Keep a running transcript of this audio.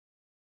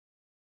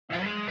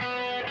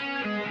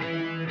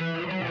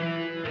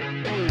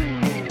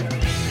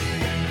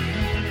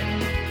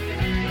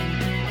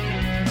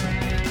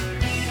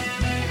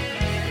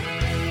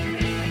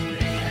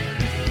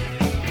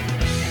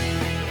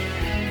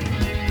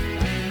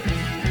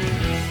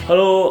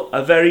Hello,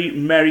 a very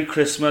Merry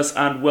Christmas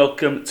and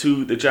welcome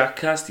to the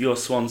Jackcast, your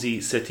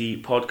Swansea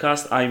City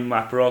podcast. I'm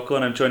Matt Barocco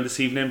and I'm joined this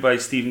evening by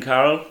Stephen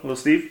Carroll. Hello,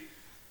 Steve.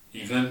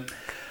 Evening.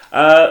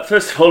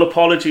 First of all,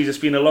 apologies. It's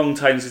been a long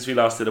time since we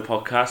last did a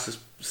podcast. It's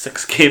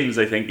 6 games,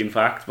 I think, in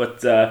fact.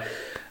 But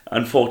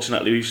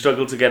unfortunately, we've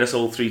struggled to get us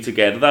all three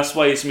together. That's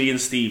why it's me and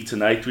Steve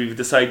tonight. We've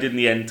decided in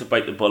the end to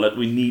bite the bullet.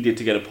 We needed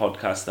to get a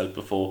podcast out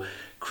before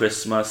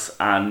Christmas.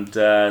 And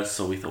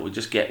so we thought we'd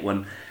just get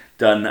one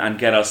done and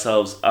get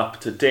ourselves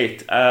up to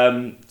date.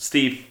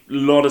 Steve, a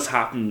lot has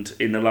happened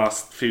in the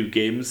last few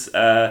games.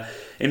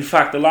 In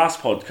fact, the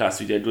last podcast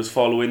we did was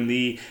following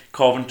the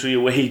Coventry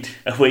away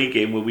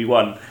game where we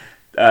won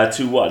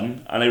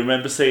 2-1, and I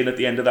remember saying at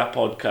the end of that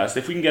podcast,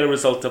 if we can get a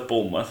result at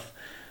Bournemouth,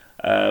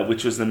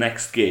 which was the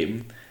next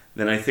game,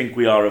 then I think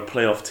we are a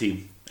playoff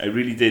team. I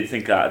really did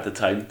think that at the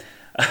time.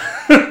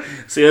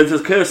 So yeah, it's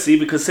a curse,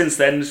 because since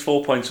then there's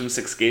 4 points from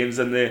 6 games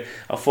and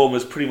our form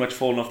has pretty much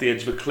fallen off the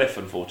edge of a cliff,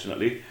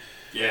 unfortunately.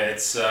 Yeah,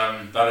 it's been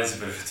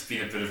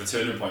a bit of a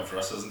turning point for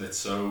us, hasn't it?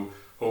 So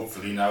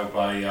hopefully now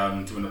by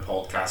doing a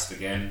podcast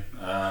again,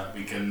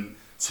 we can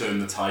turn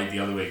the tide the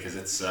other way, because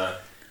it's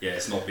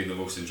not been the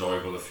most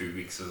enjoyable a few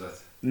weeks, has it?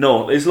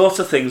 No, there's lots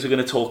of things we're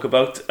going to talk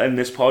about in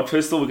this pod.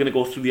 First of all, we're going to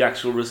go through the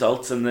actual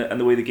results and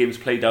the way the game's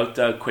played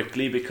out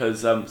quickly,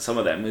 because some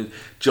of them are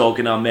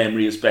jogging our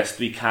memory as best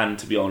we can,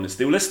 to be honest.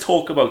 Now, let's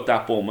talk about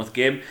that Bournemouth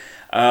game.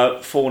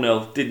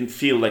 4-0 didn't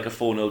feel like a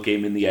 4-0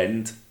 game in the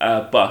end,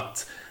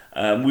 but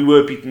we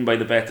were beaten by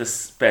the better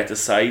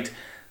side.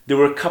 There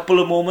were a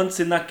couple of moments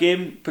in that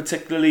game,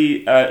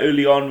 particularly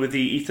early on with the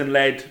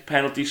Ethan-led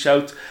penalty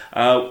shout.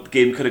 The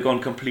game could have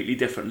gone completely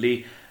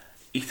differently.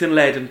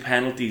 Ethan-led and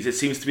penalties, it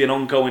seems to be an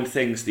ongoing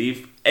thing,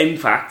 Steve. In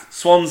fact,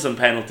 Swans and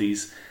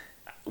penalties,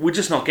 we're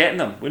just not getting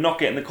them. We're not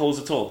getting the calls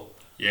at all.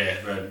 Yeah,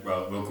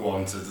 well, we'll go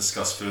on to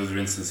discuss further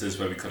instances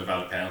where we could have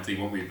had a penalty,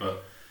 won't we?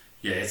 But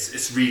yeah,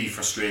 it's really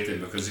frustrating,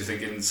 because you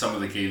think in some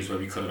of the games where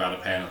we could have had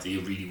a penalty,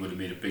 it really would have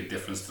made a big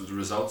difference to the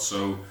result.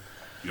 So,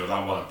 that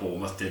one at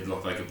Bournemouth did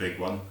look like a big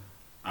one,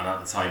 and at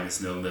the time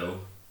it's 0-0.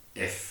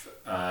 If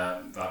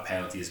that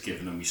penalty is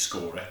given and we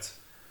score it,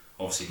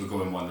 obviously we're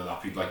going 1-0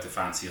 up. You'd like to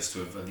fancy us to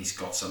have at least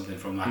got something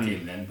from that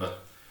game then, but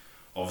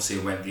obviously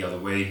it went the other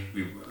way.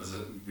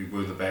 We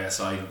were the better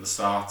side at the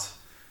start,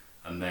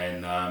 and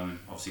then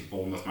obviously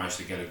Bournemouth managed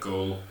to get a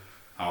goal.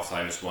 Half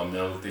time it's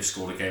 1-0. They've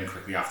scored again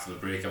quickly after the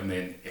break, and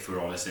then, if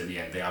we're honest, in the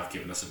end they have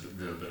given us a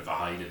little bit of a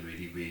hiding.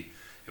 Really,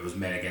 it was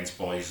men against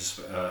boys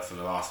for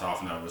the last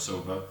half an hour or so,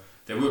 but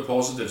there were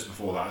positives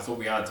before that. I thought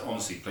we had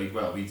honestly played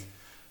well.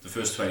 The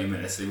first 20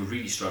 minutes they were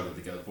really struggling to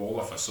get the ball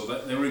off us, so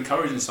there were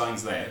encouraging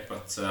signs there,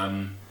 but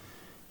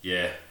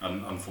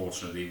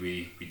unfortunately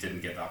we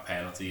didn't get that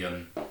penalty,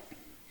 and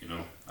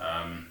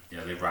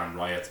they ran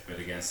riot a bit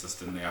against us,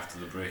 didn't they, after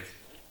the break?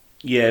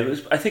 Yeah, it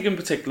was, I think in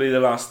particularly the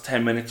last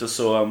 10 minutes or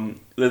so,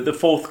 the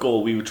fourth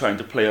goal, we were trying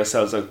to play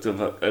ourselves out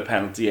of a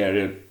penalty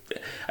area.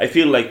 I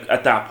feel like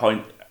at that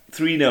point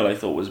 3-0 I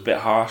thought was a bit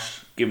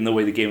harsh, given the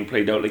way the game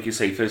played out. Like you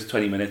say, first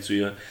 20 minutes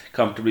we were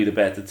comfortably the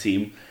better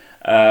team.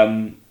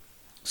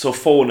 So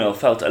 4-0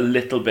 felt a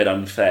little bit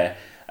unfair.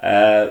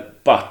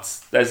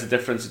 But there's a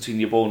difference between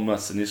your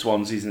Bournemouths and your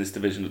Swanseas in this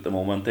division at the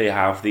moment. They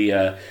have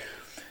the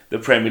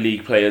Premier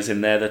League players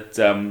in there that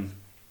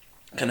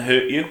can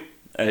hurt you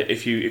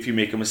if you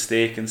make a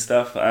mistake and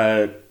stuff.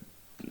 I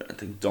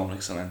think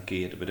Dominic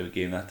Solanke had a bit of a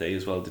game that day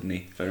as well, didn't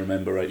he? If I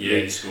remember right. Yeah,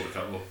 he scored a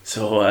couple.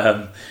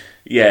 So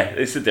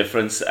it's the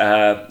difference.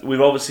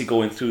 We're obviously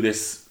going through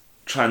this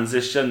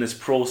transition, this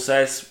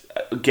process.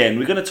 Again,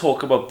 we're going to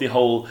talk about the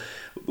whole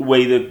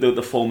way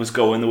the form is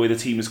going, the way the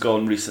team has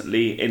gone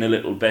recently in a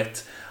little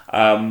bit.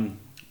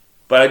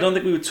 But I don't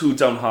think we were too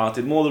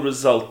downhearted. More the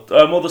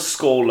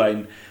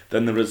scoreline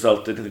than the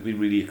result. I don't think we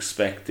really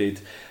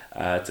expected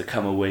to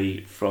come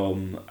away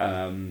from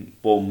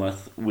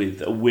Bournemouth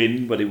with a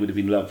win, but it would have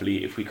been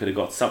lovely if we could have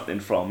got something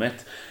from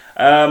it.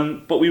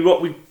 But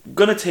we're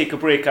going to take a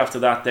break after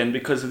that then,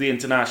 because of the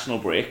international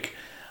break.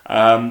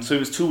 So it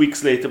was 2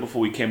 weeks later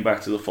before we came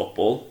back to the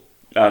football,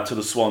 to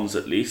the Swans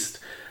at least.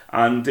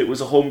 And it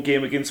was a home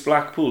game against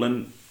Blackpool.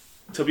 And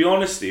to be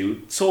honest with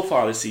you, so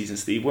far this season,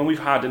 Steve, when we've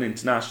had an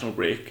international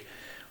break,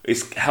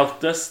 it's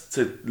helped us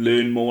to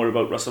learn more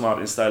about Russell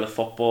Martin's style of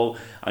football,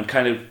 and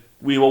kind of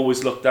we've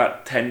always looked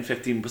at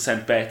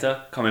 10-15%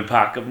 better coming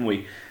back, haven't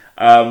we?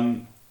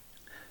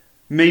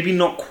 Maybe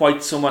not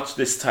quite so much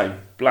this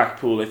time.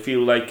 Blackpool, I feel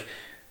like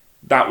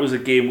that was a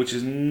game which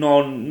is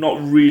not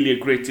really a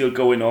great deal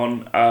going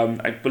on.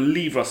 I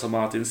believe Russell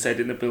Martin said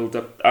in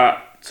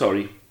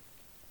the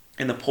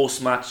in the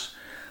post-match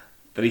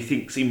that he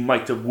thinks he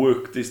might have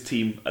worked his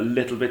team a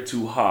little bit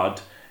too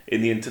hard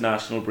in the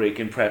international break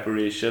in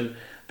preparation,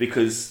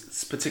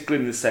 because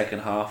particularly in the second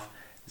half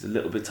he's a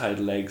little bit tired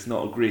of legs,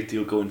 not a great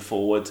deal going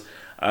forward,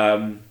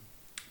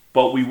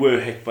 but we were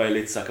hit by a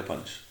late sucker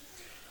punch.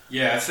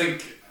 Yeah, I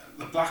think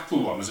the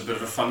Blackpool one was a bit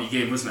of a funny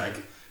game, wasn't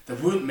it? There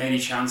weren't many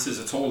chances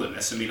at all in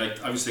this. I mean,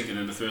 I was thinking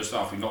in the first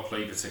half we've not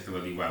played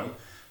particularly well.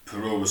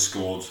 Perot has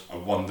scored a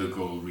wonder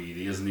goal,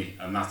 really, isn't he?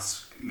 And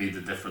that's made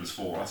the difference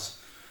for us.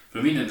 But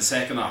I mean, in the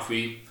second half,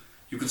 you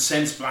could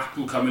sense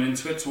Blackpool coming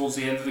into it towards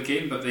the end of the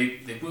game, but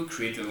they were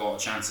creating a lot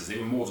of chances. They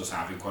were more just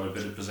having quite a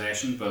bit of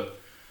possession, but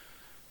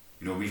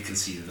we've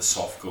conceded a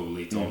soft goal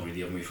late on,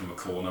 really, haven't we, from a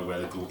corner where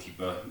the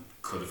goalkeeper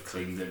could have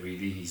claimed it,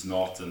 really. He's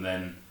not, and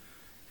then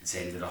it's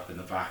ended up in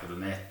the back of the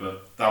net.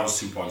 But that was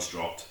 2 points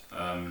dropped.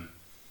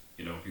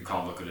 You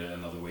can't look at it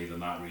another way than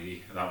that,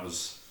 really. That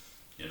was,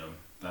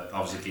 that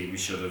was a game we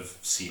should have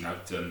seen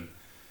out, and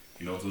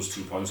those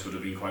 2 points would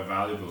have been quite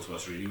valuable to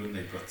us, really, wouldn't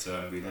they?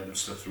 But we let them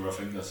slip through our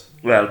fingers.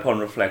 Well, upon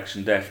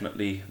reflection,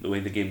 definitely the way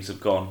the games have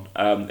gone.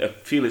 I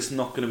feel it's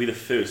not going to be the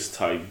first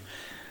time,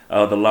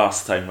 or the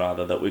last time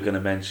rather, that we're going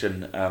to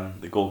mention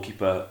the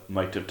goalkeeper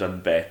might have done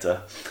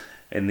better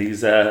in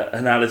these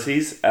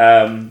analyses.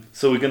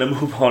 So we're going to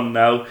move on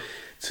now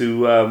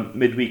to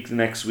midweek the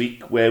next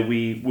week, where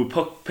we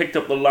picked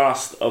up the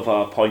last of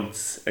our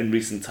points in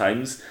recent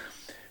times,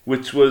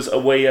 which was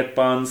away at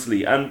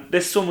Barnsley. And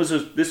this one was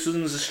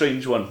a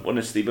strange one,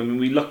 honestly. I mean,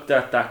 we looked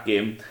at that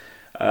game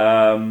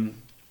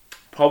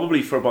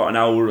probably for about an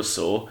hour or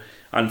so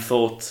and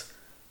thought,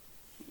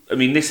 I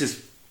mean,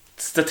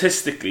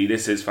 statistically,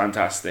 this is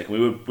fantastic.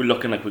 We're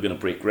looking like we're going to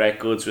break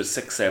records with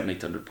 600, 700,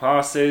 800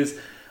 passes,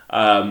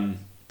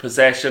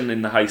 possession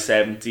in the high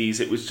 70s.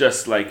 It was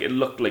just like, it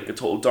looked like a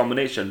total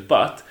domination.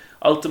 But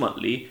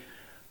ultimately,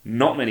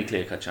 not many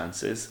clear-cut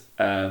chances,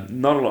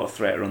 not a lot of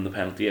threat around the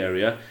penalty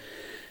area.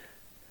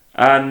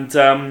 And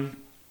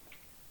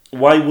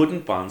why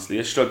wouldn't Barnsley,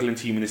 a struggling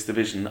team in this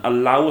division,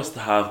 allow us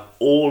to have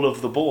all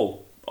of the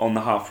ball on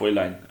the halfway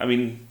line? I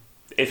mean,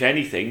 if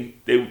anything,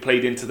 they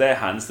played into their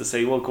hands to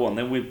say, well, go on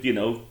then,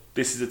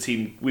 this is a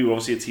team, we were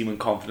obviously a team in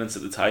confidence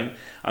at the time,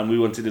 and we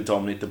wanted to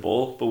dominate the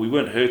ball, but we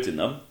weren't hurting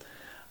them.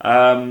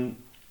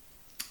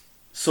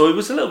 So it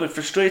was a little bit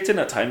frustrating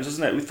at times,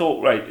 wasn't it? We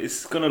thought, right,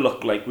 it's going to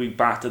look like we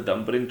battered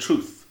them, but in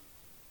truth,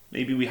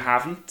 maybe we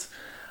haven't.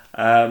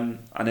 And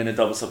then a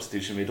double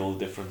substitution made all the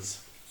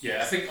difference.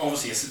 Yeah, I think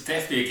obviously it's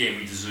definitely a game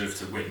we deserve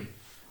to win,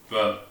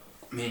 but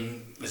I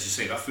mean, as you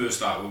say, that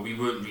first hour we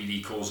weren't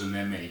really causing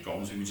them many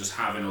problems. We were just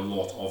having a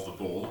lot of the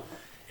ball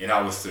in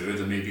our third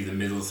and maybe the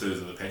middle third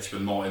of the pitch,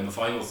 but not in the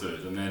final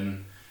third. And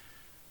then,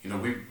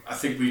 I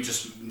think we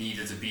just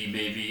needed to be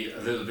maybe a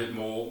little bit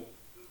more.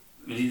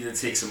 We needed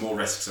to take some more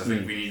risks. I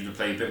think we needed to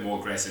play a bit more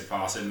aggressive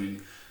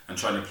passing and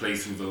trying to play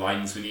through the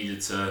lines. We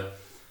needed to,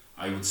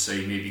 I would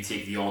say, maybe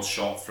take the odd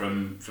shot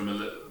from a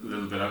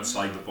little bit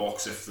outside the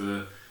box if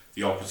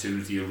the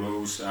opportunity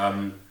arose.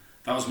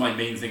 That was my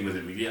main thing with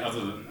it, really.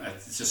 Other than it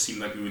just seemed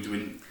like we were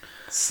doing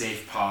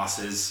safe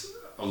passes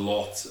a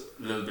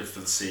little bit for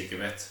the sake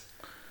of it,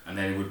 and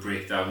then it would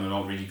break down and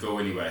not really go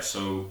anywhere.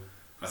 So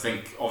I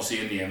think obviously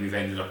in the end we've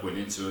ended up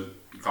winning, so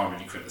you can't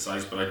really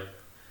criticise. But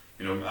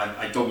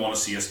I don't want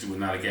to see us doing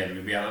that again. I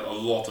mean, we had a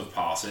lot of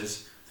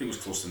passes. I think it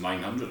was close to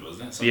 900,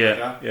 wasn't it? Something like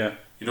that. Yeah.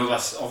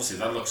 That's obviously,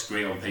 that looks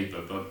great on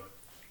paper, but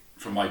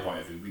from my point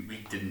of view, we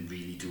didn't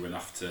really do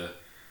enough to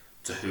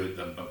hurt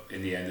them. But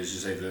in the end, as you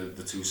say,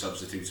 the two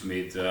substitutes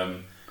made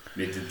the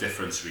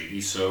difference,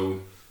 really.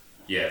 So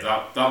yeah,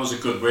 that was a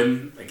good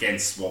win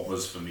against what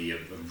was for me a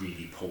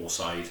really poor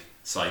side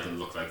that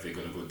looked like they're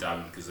going to go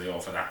down because they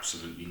offered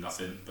absolutely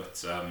nothing.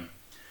 But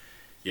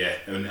yeah,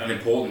 an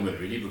important win,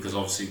 really, because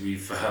obviously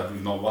we've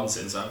not won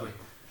since, have we?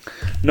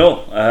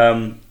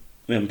 No,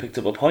 we haven't picked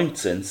up a point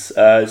since.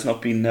 It's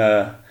not been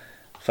a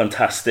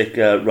fantastic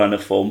run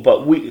of form.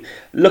 But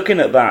looking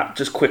at that,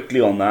 just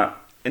quickly on that,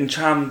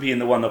 Cham being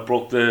the one that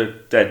broke the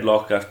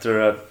deadlock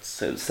after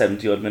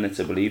 70 odd minutes,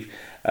 I believe,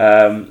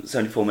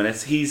 74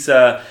 minutes. He's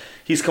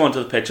come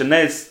onto the pitch, and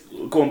there's,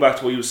 going back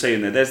to what you were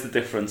saying there's the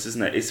difference,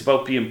 isn't it? It's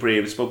about being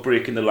brave, it's about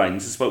breaking the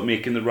lines, it's about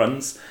making the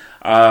runs.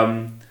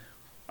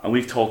 And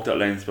we've talked at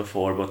length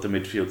before about the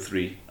midfield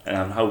three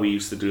and how we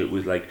used to do it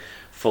with like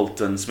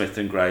Fulton, Smith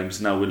and Grimes.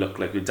 Now we look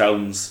like we're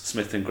Downs,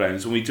 Smith and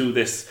Grimes. When we do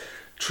this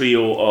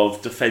trio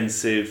of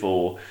defensive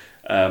or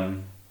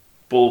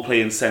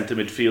ball-playing centre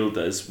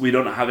midfielders, we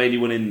don't have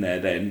anyone in there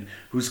then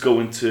who's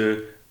going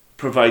to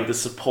provide the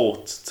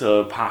support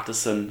to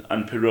Patterson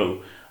and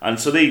Pirot. And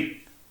so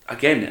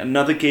again,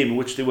 another game in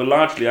which they were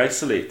largely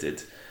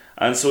isolated.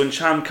 And so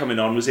Cham coming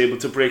on was able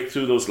to break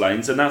through those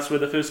lines, and that's where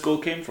the first goal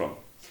came from.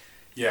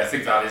 Yeah, I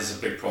think that is a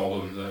big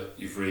problem that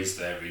you've raised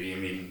there, really. I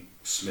mean,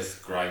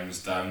 Smith,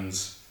 Grimes,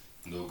 Downs,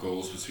 no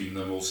goals between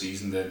them all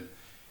season. Then,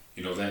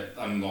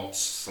 I'm not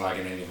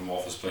slagging any of them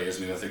off as players.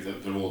 I mean, I think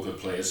that they're all good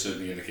players.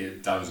 Certainly,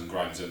 Downs and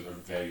Grimes are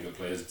very good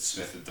players.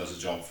 Smith does a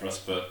job for us,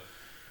 but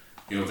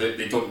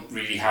they don't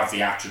really have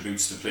the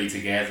attributes to play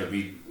together.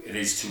 It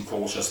is too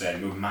cautious.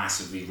 Then we're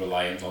massively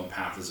reliant on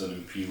Patterson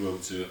and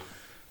Pirot to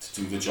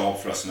do the job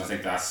for us, and I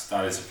think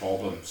that is a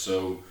problem.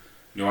 So.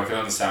 I can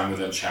understand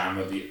with Cham,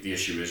 the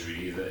issue is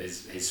really that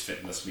his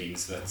fitness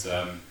means that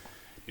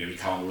he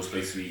can't always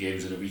play 3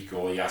 games in a week,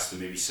 or he has to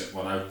maybe sit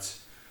one out,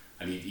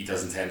 and he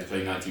doesn't tend to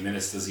play 90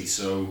 minutes, does he?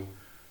 So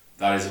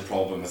that is a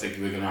problem. I think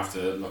we're going to have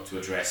to look to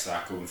address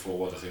that going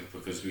forward, I think,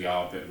 because we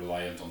are a bit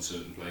reliant on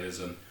certain players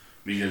and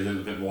we need a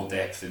little bit more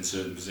depth in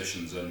certain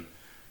positions, and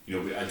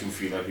I do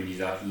feel like we need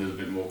that little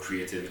bit more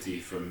creativity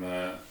from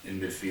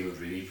in midfield,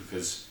 really,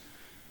 because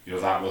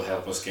that will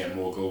help us get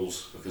more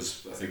goals,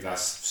 because I think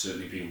that's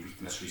certainly been a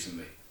weakness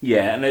recently.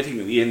 Yeah, and I think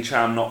that the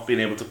Incham not being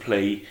able to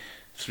play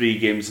 3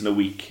 games in a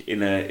week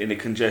in a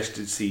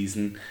congested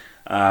season,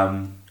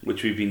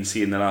 which we've been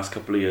seeing the last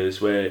couple of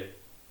years, where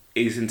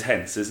is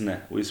intense, isn't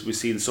it? We're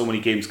seeing so many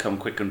games come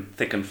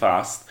thick and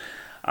fast,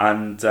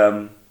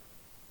 and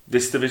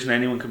this division,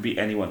 anyone can beat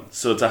anyone.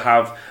 So to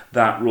have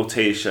that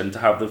rotation, to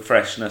have the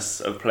freshness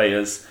of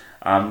players,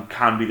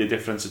 can be the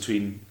difference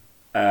between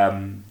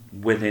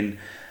winning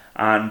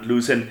and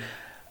losing.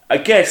 I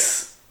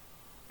guess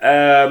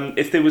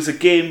if there was a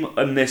game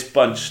in this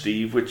bunch,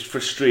 Steve, which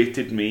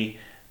frustrated me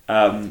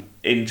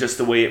in just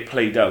the way it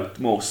played out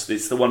most,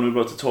 it's the one we're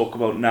about to talk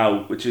about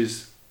now, which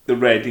is the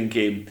Reading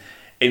game,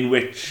 in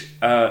which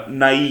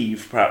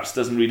naive perhaps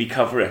doesn't really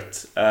cover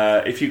it.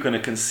 If you're going to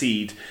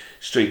concede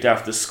straight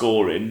after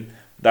scoring,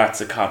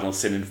 that's a cardinal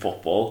sin in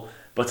football.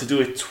 But to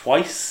do it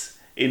twice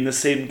in the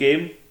same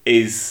game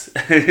is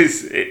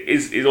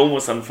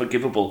almost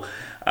unforgivable.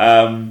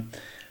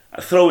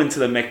 Throw into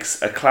the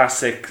mix a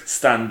classic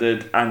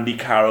standard Andy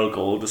Carroll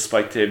goal,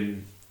 despite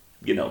him,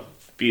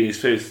 being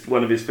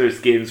one of his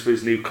first games for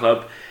his new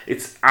club.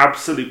 It's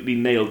absolutely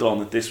nailed on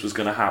that this was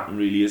going to happen,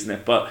 really, isn't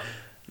it? But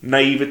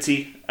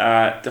naivety,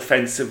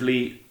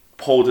 defensively,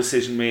 poor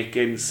decision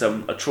making,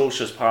 some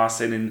atrocious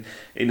passing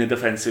in a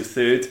defensive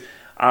third,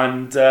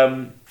 and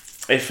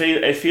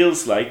it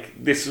feels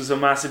like this was a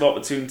massive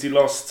opportunity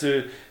lost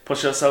to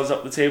push ourselves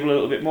up the table a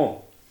little bit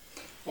more.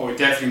 Oh, we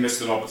definitely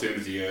missed an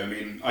opportunity here. I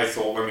mean, I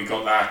thought when we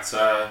got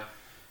that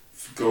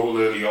goal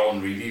early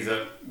on, really,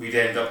 that we'd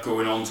end up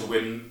going on to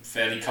win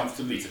fairly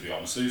comfortably, to be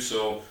honest with you.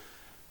 So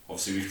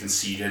obviously we've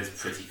conceded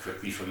pretty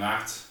quickly from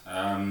that.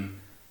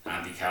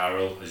 Andy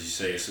Carroll, as you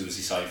say, as soon as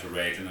he signed for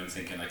Reading, I'm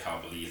thinking, I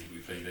can't believe we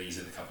played these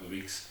in a couple of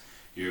weeks.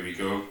 Here we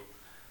go.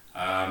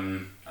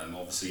 And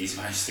obviously he's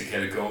managed to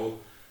get a goal.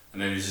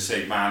 And then, as you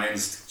say,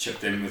 Manning's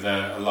chipped in with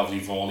a lovely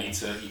volley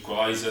to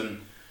equalise, and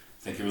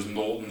I think it was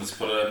Norton that's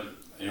put a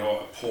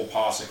poor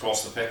pass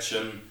across the pitch,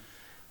 and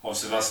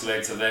obviously that's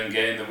led to them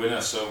getting the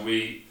winner. So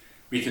we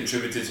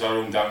contributed to our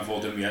own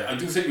downfall, didn't we? I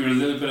do think we were a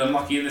little bit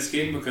unlucky in this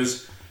game,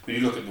 because when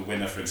you look at the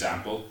winner, for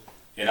example,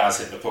 it has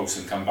hit the post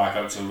and come back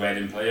out to a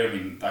Reading player. I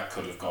mean, that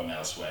could have gone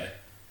elsewhere.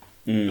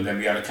 But then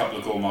we had a couple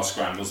of goal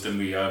scrambles, didn't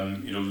we?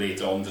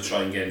 Later on to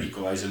try and get an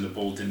equaliser, and the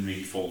ball didn't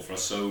really fall for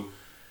us. So,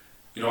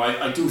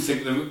 I do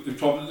think that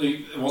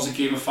it was a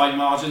game of fine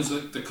margins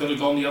that could have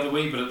gone the other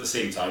way. But at the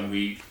same time,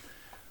 we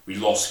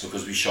lost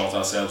because we shot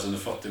ourselves in the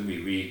foot, didn't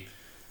we? We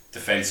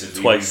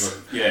defensively twice.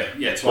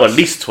 Twice. Well, at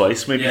least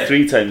twice, maybe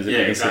 3 times if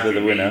you consider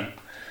the winner.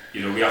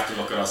 We have to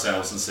look at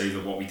ourselves and say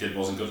that what we did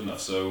wasn't good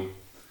enough. So.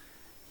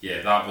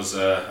 Yeah, that was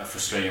a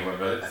frustrating one,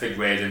 but I think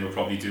Reading will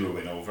probably do a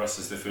win over us.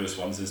 It's the first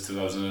one since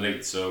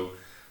 2008, so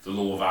the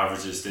law of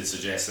averages did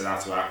suggest that had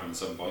to happen at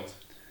some point.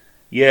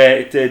 Yeah,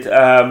 it did.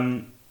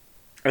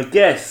 I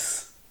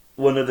guess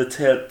one of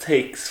the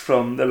takes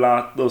from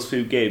those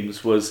few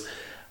games was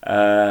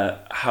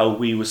how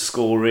we were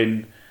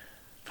scoring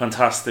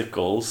fantastic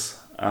goals,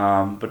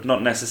 but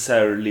not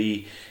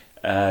necessarily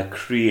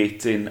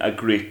creating a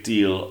great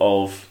deal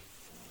of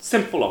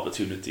simple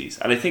opportunities.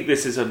 And I think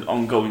this is an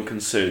ongoing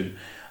concern.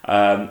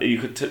 You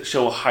could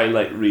show a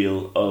highlight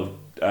reel of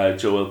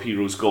Joel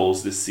Piro's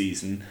goals this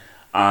season,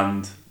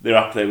 and they're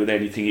up there with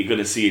anything you're going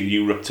to see in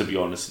Europe, to be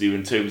honest with you,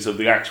 in terms of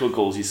the actual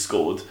goals he's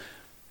scored.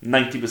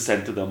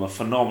 90% of them are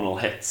phenomenal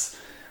hits,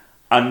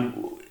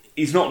 and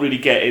he's not really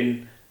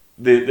getting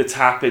the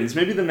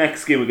tap-ins.Maybe the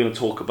next game we're going to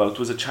talk about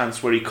was a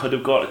chance where he could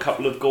have got a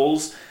couple of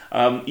goals,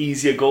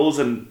 easier goals,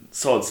 and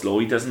sod's law,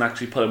 he doesn't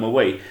actually put them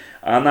away.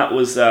 And that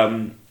was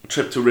a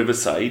trip to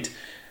Riverside.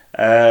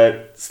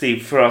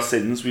 Steve, for our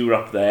sins, we were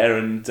up there,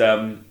 and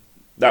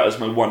that was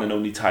my one and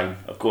only time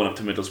of going up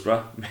to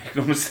Middlesbrough. Make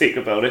no mistake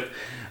about it.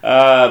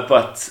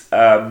 But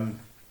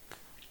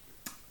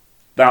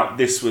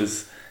this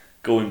was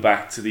going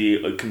back to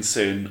the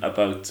concern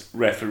about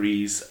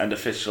referees and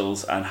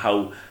officials and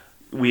how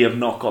we have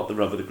not got the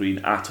rub of the green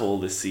at all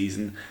this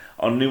season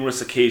on numerous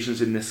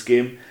occasions in this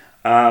game,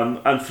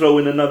 and throw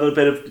in another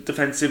bit of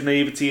defensive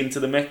naivety into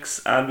the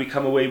mix, and we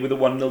come away with a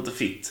 1-0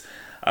 defeat.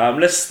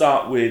 Let's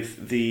start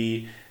with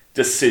the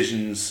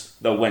decisions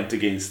that went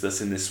against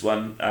us in this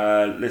one.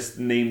 Let's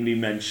namely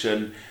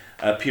mention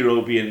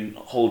Piro being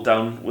hauled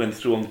down when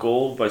through on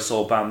goal by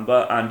Saul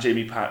Bamba, and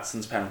Jamie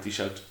Patson's penalty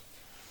shout.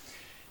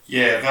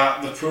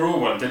 Yeah, the Piro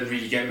one didn't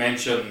really get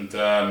mentioned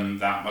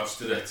that much,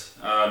 did it?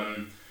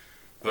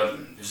 But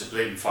it was a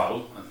blatant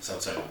foul, and it's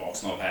outside the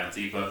box, not a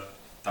penalty, but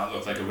that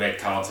looked like a red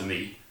card to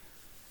me.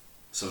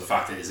 So the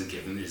fact that it isn't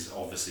given is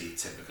obviously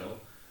typical.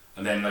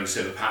 And then, like I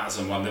said, the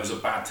Patterson one, there was a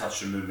bad touch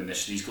from him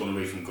initially. He's gone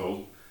away from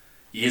goal.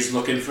 He is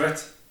looking for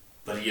it,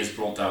 but he is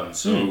brought down.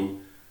 So,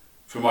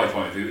 from my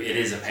point of view, it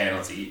is a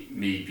penalty.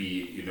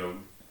 Maybe,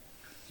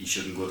 he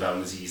shouldn't go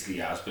down as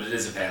easily as, but it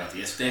is a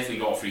penalty. It's definitely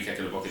not a free kick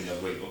in the book in the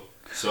other way, though.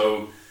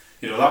 So,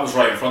 that was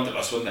right in front of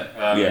us, wasn't it?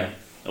 Yeah.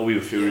 And we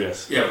were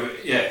furious.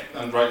 Yeah,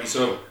 and rightly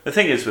so. The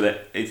thing is with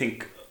it, I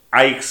think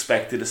I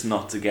expected us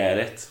not to get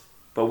it,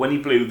 but when he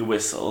blew the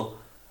whistle,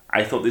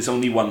 I thought there's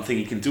only one thing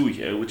he can do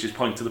here, which is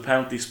point to the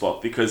penalty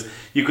spot, because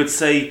you could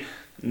say,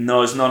 no,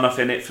 there's not enough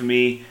in it for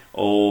me,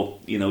 or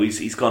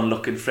he's gone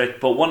looking for it.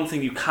 But one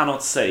thing you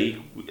cannot say,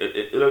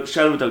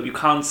 shadow of doubt, you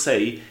can't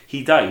say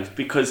he dived,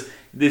 because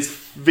there's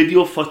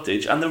video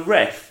footage, and the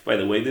ref, by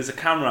the way, there's a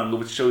camera angle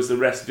which shows the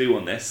ref's view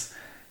on this.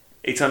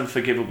 It's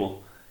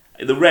unforgivable.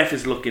 The ref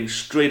is looking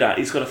straight at.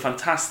 He's got a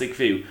fantastic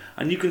view,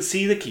 and you can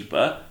see the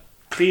keeper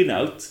clean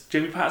out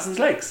Jamie Patterson's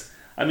legs.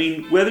 I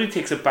mean, whether he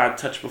takes a bad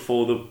touch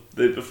before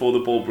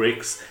the ball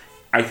breaks,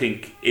 I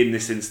think in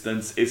this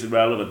instance is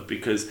irrelevant,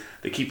 because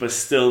the keeper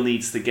still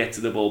needs to get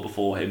to the ball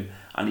before him,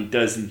 and he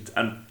doesn't.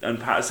 And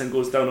Patterson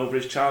goes down over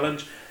his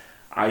challenge.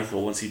 I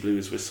thought once he blew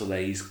his whistle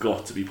there, he's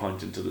got to be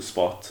pointing to the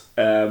spot.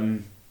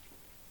 So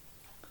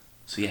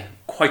yeah,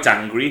 quite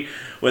angry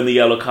when the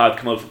yellow card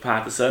came out for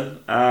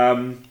Patterson.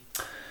 And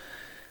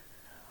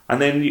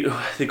then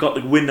they got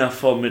the winner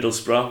for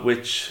Middlesbrough,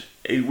 which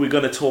we're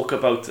going to talk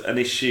about an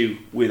issue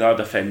with our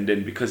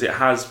defending, because it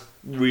has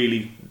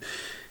really,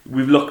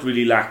 we've looked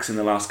really lax in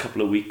the last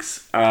couple of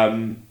weeks.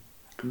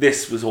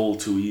 This was all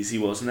too easy,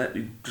 wasn't it?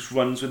 He just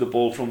runs with the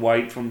ball from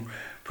wide, from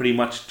pretty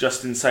much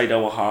just inside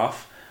our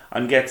half,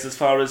 and gets as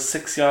far as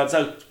 6 yards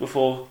out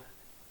before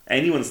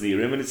anyone's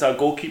near him, and it's our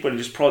goalkeeper, and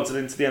he just prods it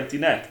into the empty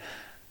net.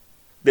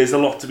 There's a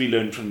lot to be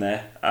learned from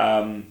there,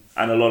 and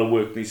a lot of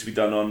work needs to be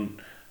done on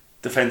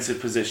defensive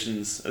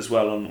positions as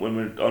well, when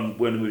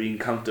we're being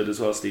countered as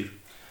well, Steve.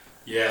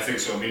 Yeah, I think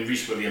so. I mean,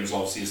 Rhys Williams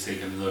obviously has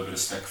taken a little bit of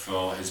stick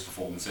for his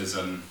performances,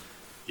 and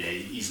yeah,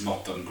 he's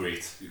not done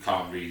great. You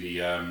can't really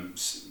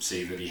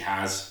say that he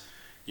has.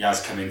 He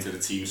has come into the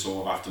team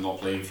sort of after not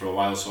playing for a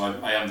while, so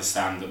I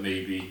understand that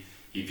maybe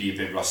he'd be a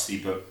bit rusty,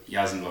 but he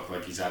hasn't looked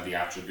like he's had the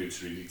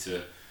attributes really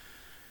to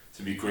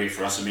be great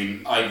for us. I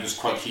mean, I was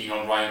quite keen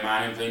on Ryan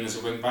Manning playing as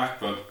a wing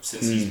back, but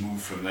since he's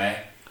moved from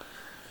there,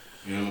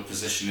 the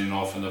positioning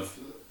often of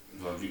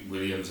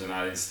Williams in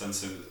that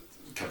instance,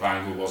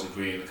 Cabango wasn't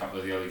great in a couple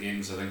of the other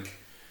games, I think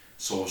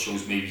sort of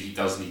shows maybe he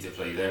does need to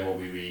play there. What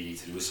we really need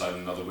to do is sign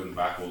another wing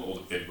back, or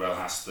the Bidwell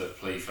has to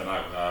play for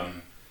now. I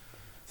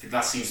think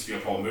that seems to be a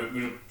problem.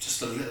 We're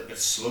just a little bit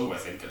slow, I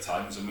think, at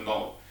times, and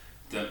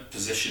the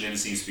positioning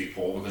seems to be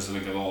poor, because I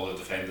think a lot of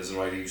the defenders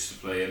are either used to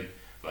playing,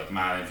 like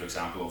Manning for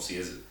example,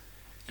 obviously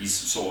he's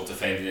sort of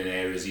defending in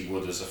areas he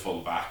would as a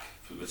full back,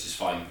 which is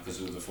fine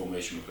because of the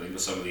formation we're playing,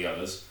 but some of the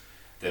others,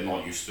 they're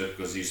not used to it,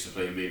 because they're used to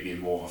playing maybe in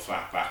more of a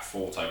flat back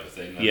four type of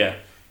thing. And, yeah.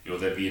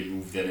 They're being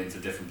moved in into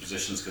different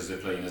positions because they're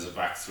playing as a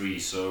back three.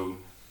 So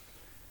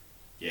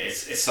yeah,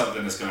 it's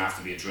something that's going to have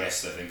to be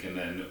addressed, I think. And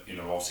then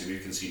obviously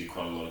we've conceded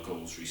quite a lot of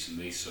goals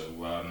recently. So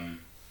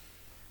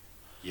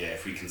yeah,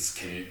 if we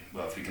continue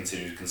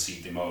to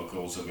concede the amount of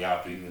goals that we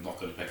have been, we're not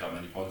going to pick up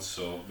many points.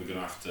 So we're going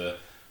to have to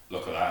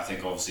look at that. I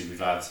think obviously we've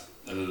had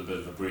a little bit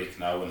of a break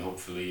now, and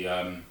hopefully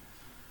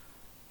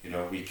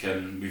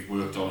we've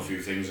worked on a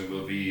few things, and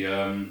we'll be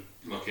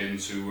looking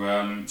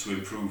to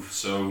improve.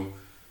 So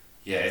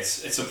yeah,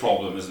 it's a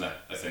problem, isn't it?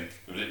 I think.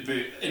 But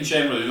in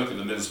general, you look at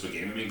the Middlesbrough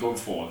game. I mean, going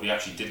forward, we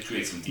actually did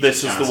create some decent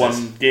chances. This was the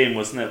one game,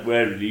 wasn't it,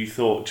 where you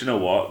thought, do you know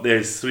what?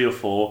 There's 3 or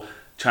 4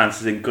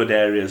 chances in good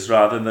areas,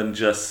 rather than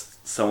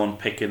just someone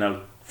picking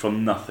out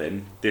from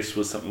nothing. This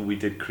was something we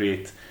did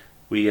create.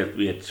 We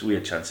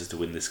had chances to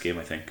win this game,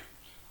 I think.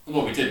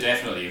 Well, we did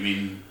definitely. I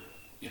mean,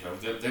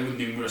 there were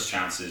numerous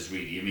chances,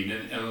 really. I mean,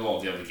 in a lot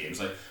of the other games,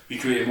 like we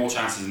created more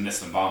chances in this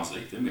than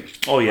Barnsley, didn't we?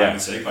 Oh yeah, I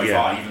would say by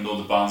far, even though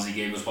the Barnsley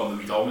game was one that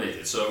we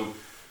dominated. So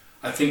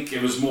I think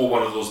it was more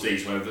one of those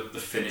days where the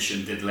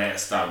finishing did let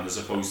us down, as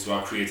opposed to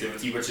our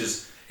creativity, which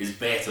is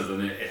better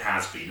than it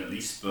has been, at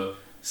least, but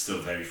still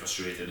very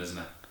frustrating, isn't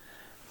it?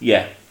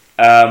 Yeah.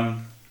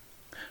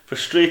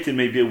 Frustrating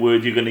may be a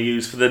word you're going to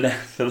use for the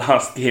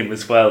last game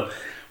as well,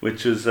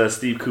 which was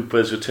Steve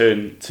Cooper's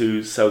return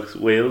to South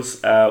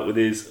Wales with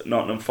his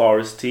Nottingham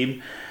Forest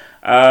team.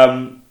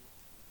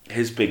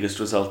 His biggest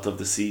result of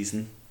the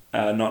season,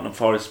 Nottingham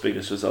Forest's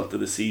biggest result of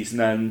the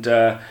season, and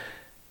a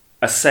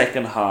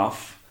second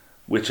half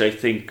which I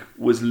think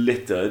was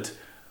littered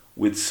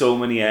with so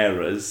many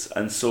errors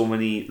and so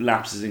many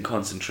lapses in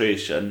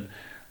concentration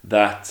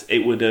that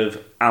it would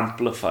have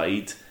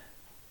amplified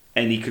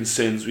any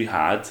concerns we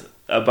had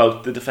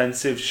about the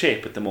defensive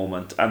shape at the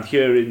moment. And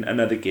here in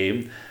another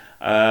game,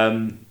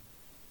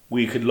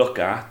 we could look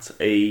at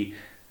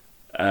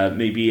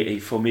maybe a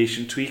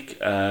formation tweak,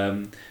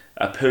 a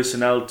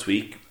personnel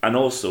tweak, and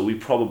also we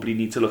probably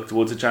need to look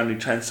towards a January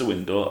transfer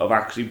window of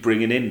actually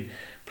bringing in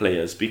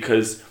players,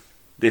 because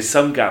there's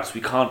some gaps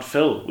we can't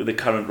fill with the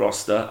current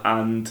roster.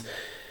 And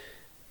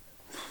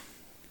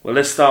well,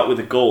 let's start with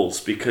the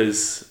goals,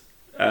 because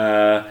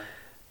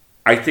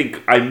I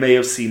think I may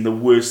have seen the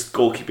worst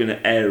goalkeeping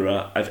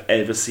error I've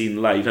ever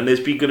seen live. And there's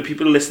been going to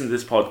people listening to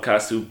this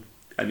podcast who,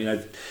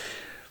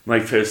 my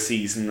first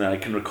season that I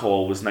can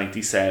recall was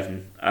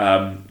 97,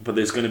 but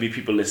there's going to be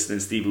people listening,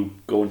 Steve, who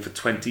going for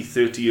 20,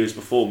 30 years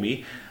before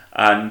me,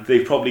 and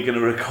they're probably going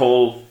to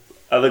recall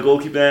other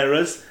goalkeeping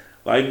errors.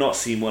 But I've not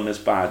seen one as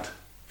bad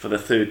for the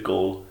third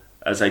goal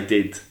as I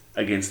did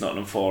against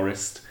Nottingham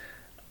Forest.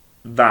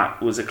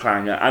 that was a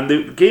clanger. And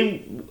the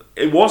game,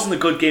 it wasn't a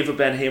good game for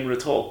Ben Hamer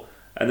at all.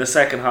 And the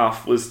second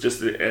half was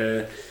just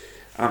an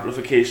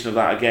amplification of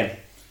that again.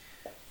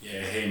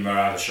 Yeah, Hamer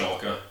had a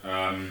shocker.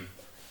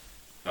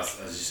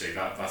 That's, as you say,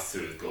 that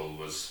third goal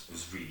was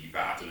really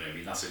bad. And I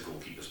mean, that's a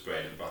goalkeeper's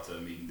bread and butter. I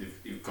mean,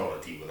 you've got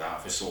to deal with that.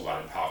 If I saw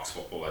that in Parks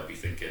football, I'd be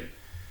thinking,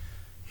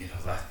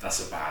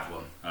 that's a bad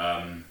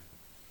one.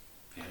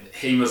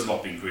 Hamer's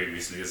not been great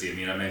recently, has he? I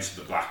mean, I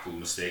mentioned the Blackpool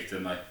mistake,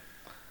 didn't I?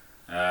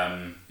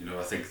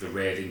 I think the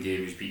Reading game,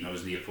 he was beaten on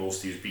his near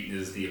post. He was beaten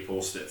his near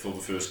post for the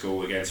first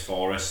goal against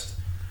Forest.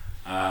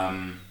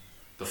 The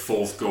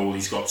fourth goal,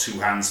 he's got two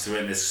hands to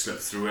it and it's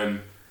slipped through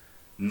him.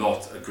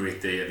 Not a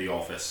great day at the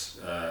office,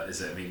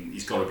 is it? I mean,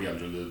 he's got to be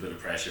under a little bit of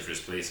pressure for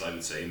his place, I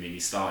would say. I mean, he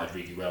started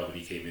really well when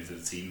he came into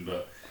the team,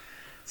 but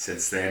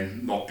since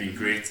then, not been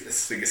great. I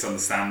think it's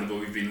understandable.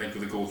 We've been linked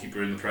with a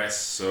goalkeeper in the press,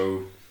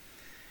 so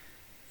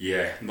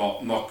yeah,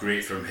 not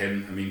great from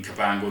him. I mean,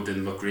 Cabango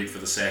didn't look great for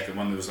the second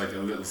one. There was like a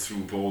little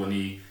through ball and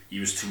he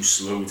was too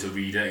slow to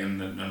read it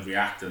and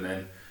react, and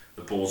then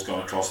the ball's gone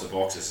across the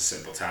box. It's a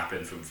simple tap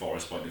in from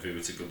Forest's point of view.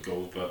 It's a good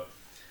goal, but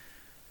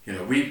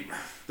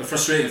the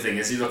frustrating thing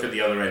is you look at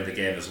the other end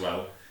again as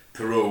well.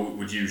 Perot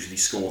would usually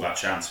score that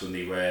chance when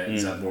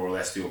he's had more or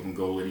less the open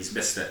goal, and he's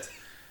missed it.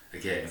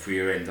 Again, if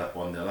we end up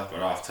 1-0 up at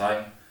half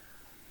time,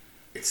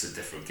 it's a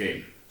different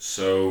game.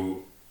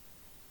 So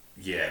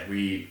yeah,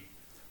 we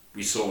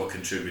sort of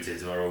contributed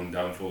to our own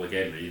downfall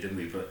again, really, didn't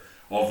we? But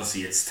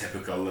obviously it's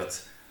typical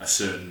that a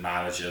certain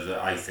manager that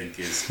I think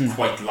is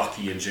quite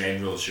lucky in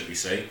general, should we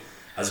say,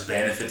 has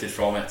benefited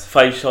from it.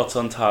 5 shots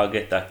on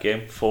target that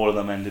game, 4 of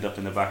them ended up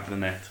in the back of the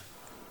net.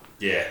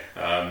 Yeah,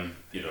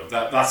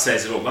 that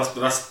says it all.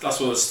 That's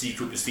what Steve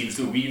Cooper's teams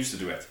do. We used to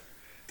do it,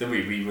 didn't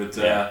we? We would,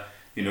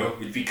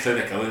 we'd be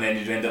clinical, and then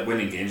you'd end up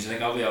winning games. You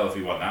think, oh, the hell, if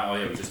we won that, oh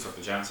yeah, we just took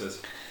the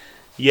chances.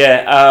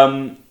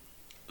 Yeah.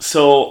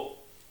 So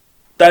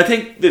I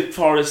think the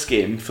Forest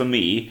game for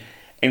me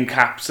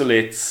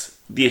encapsulates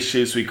the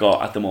issues we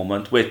got at the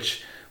moment,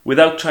 which,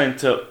 without trying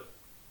to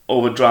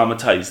over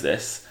dramatise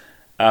this,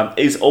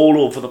 is all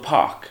over the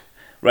park.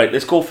 Right.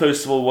 Let's go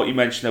first of all what you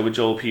mentioned there with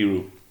Joel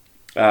Piroux.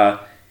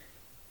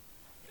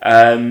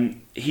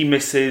 He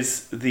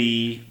misses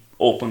the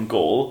open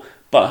goal,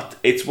 but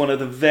it's one of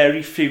the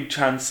very few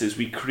chances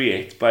we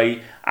create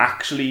by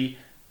actually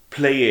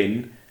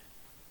playing.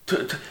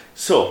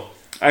 So,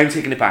 I'm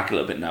taking it back a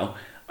little bit now.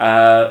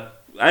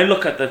 I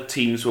look at the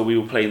teams where we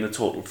were playing the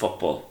total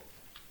football,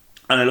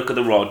 and I look at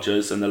the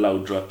Rodgers and the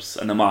Laudrups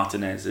and the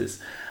Martinezes,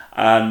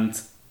 and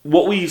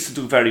what we used to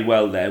do very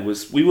well there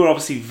was we were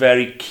obviously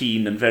very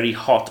keen and very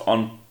hot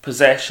on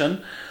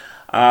possession.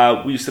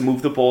 We used to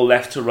move the ball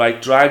left to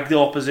right, drag the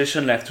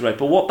opposition left to right.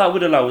 But what that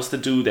would allow us to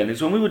do then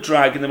is when we were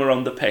dragging them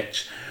around the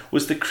pitch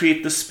was to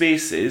create the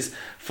spaces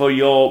for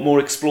your more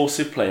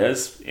explosive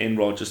players. In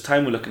Rodgers'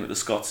 time, we're looking at the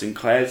Scott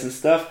Sinclairs and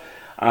stuff.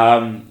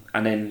 And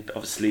then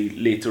obviously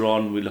later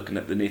on, we're looking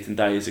at the Nathan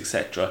Dyers,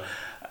 etc.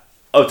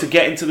 To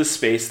get into the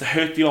space to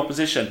hurt the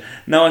opposition.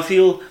 Now, I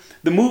feel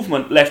the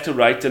movement left to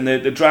right and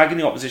the dragging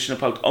the opposition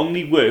about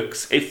only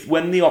works if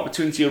when the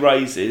opportunity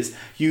arises,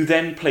 you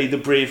then play the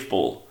brave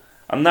ball.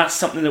 And that's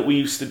something that we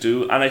used to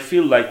do. And I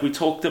feel like we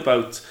talked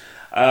about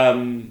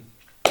one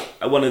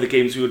of the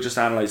games we were just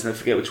analysing, I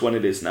forget which one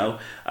it is now,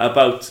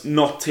 about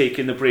not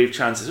taking the brave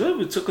chances. Well,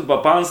 we talked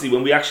about Barnsley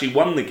when we actually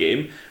won the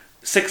game.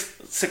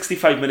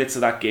 65 minutes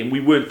of that game, we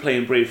weren't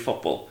playing brave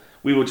football.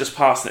 We were just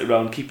passing it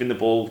around, keeping the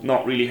ball,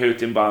 not really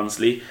hurting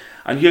Barnsley.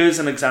 And here's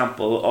an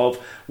example of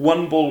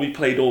one ball we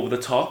played over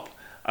the top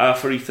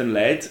for Ethan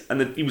Laird.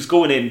 And he was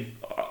going in,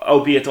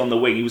 albeit on the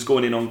wing, he was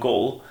going in on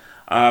goal.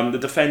 The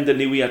defender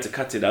knew he had to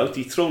cut it out.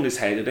 He'd thrown his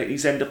head at it.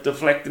 He's ended up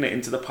deflecting it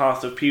into the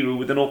path of Piroux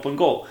with an open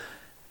goal.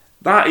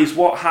 That is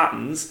what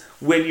happens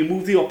when you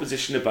move the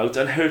opposition about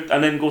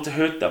and then go to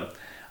hurt them.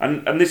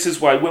 And this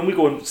is why when we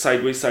go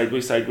sideways,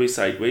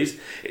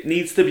 it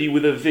needs to be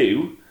with a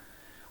view.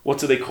 What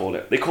do they call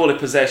it? They call it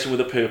possession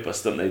with a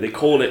purpose, don't they? They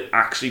call it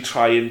actually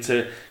trying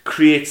to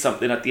create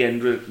something at the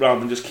end rather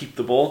than just keep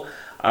the ball.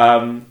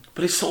 But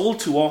it's all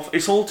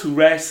too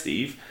rare,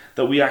 Steve,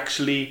 that we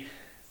actually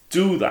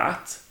do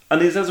that.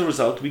 And as a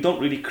result, we don't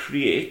really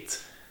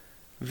create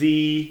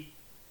the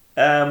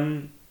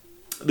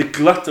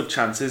glut of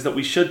chances that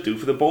we should do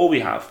for the ball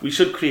we have. We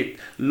should create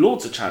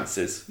loads of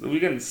chances. We're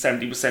getting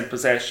 70%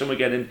 possession, we're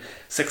getting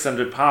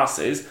 600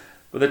 passes,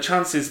 but the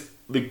chances,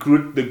 the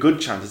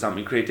good chances haven't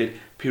been created.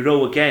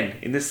 Piroux again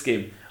in this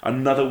game,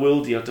 another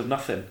worldie out of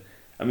nothing.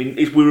 I mean,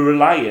 if we were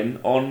relying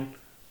on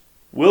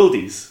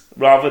worldies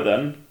rather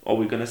than,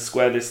 we're going to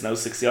square this now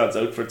 6 yards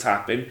out for a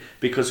tap-in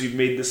because we've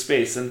made the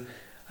space. And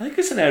I think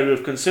it's an area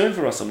of concern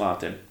for Russell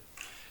Martin.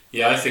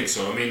 Yeah, I think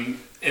so. I mean,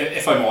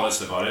 if I'm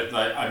honest about it,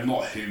 I'm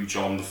not huge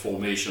on the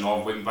formation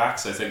of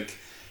wing-backs. I think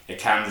it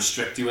can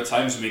restrict you at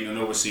times. I mean, I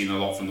know we're seeing a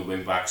lot from the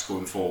wing-backs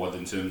going forward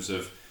in terms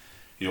of,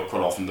 quite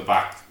often the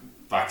back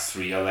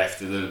three are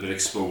left a little bit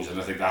exposed, and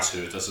I think that's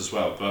hurt us as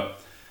well. But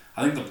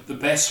I think the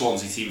best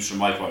Swansea teams, from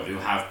my point of view,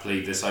 have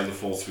played this either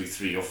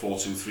 4-3-3 or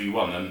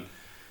 4-2-3-1, and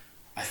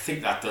I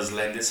think that does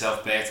lend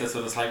itself better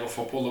to the type of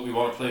football that we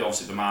want to play.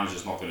 Obviously, the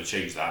manager's not going to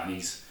change that, and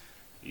he's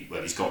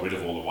got rid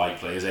of all the wide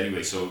players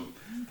anyway, so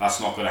that's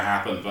not going to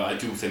happen. But I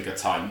do think at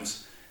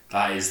times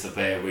that is the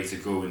better way to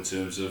go in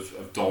terms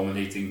of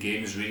dominating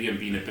games, really, and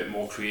being a bit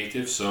more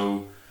creative.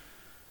 So,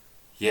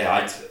 yeah,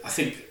 I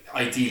think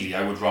ideally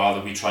I would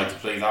rather we tried to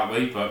play that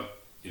way, but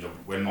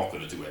we're not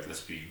going to do it.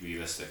 Let's be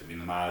realistic. I mean,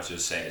 the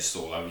manager's set his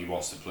stall out. He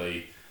wants to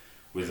play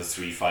with a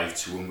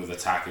 3-5-2 and with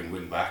attacking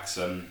wing backs,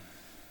 and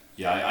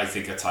yeah, I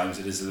think at times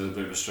it is a little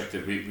bit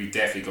restrictive. We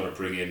definitely got to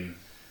bring in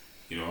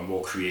a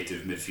more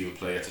creative midfield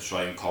player to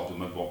try and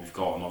complement what we've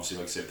got. And obviously,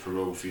 like I said,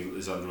 Perot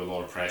is under a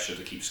lot of pressure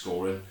to keep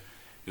scoring.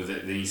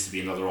 There needs to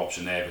be another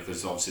option there,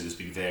 because obviously there's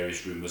been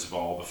various rumours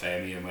about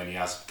Obafemi, and when he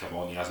has come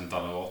on, he hasn't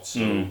done a lot.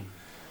 So,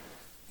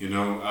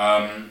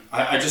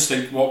 I just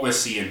think what we're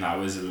seeing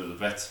now is a little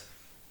bit,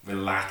 we're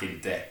lacking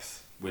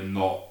depth. We're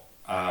not,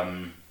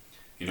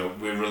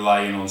 we're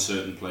relying on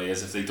certain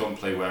players. If they don't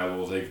play well,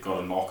 or they've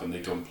got a knock and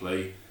they don't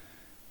play,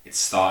 it's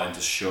starting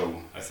to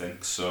show, I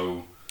think.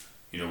 So,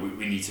 we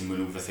need to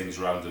manoeuvre things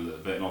around a little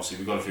bit, and obviously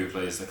we've got a few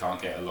players that can't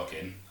get a look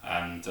in,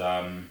 and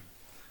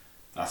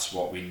that's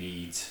what we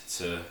need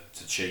to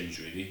change,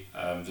 really.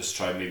 Just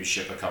try and maybe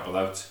ship a couple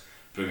out,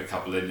 bring a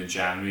couple in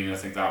January, and I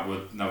think that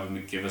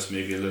would give us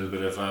maybe a little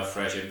bit of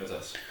fresh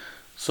impetus.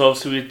 So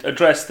obviously we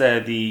addressed there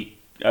the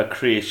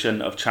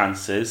creation of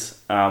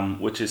chances,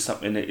 which is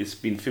something that has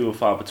been few and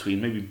far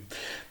between. Maybe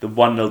the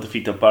 1-0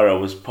 defeat of Borough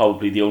was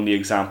probably the only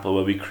example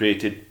where we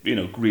created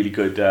really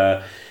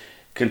good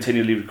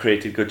continually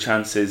created good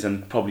chances,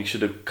 and probably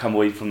should have come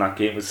away from that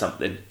game with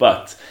something.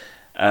 But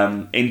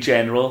in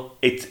general,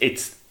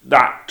 it's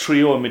that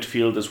trio in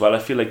midfield as well. I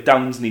feel like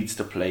Downs needs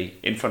to play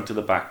in front of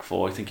the back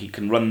four. I think he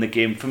can run the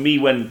game. For me,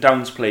 when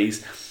Downs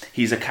plays,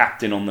 he's a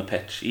captain on the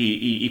pitch.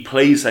 He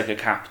plays like a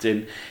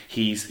captain.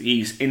 He's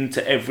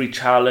into every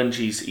challenge.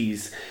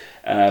 He's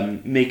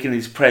making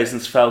his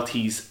presence felt.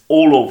 He's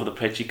all over the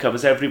pitch. He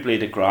covers every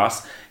blade of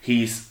grass.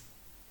 He's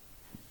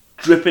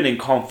dripping in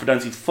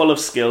confidence. He's full of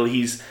skill.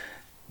 He's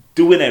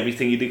doing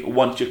everything you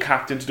want your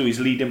captain to do. He's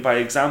leading by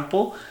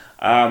example.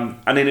 And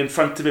then in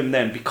front of him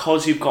then,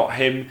 because you've got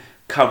him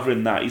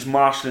covering that, he's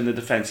marshalling the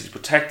defence, he's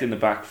protecting the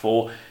back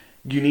four,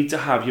 you need to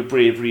have your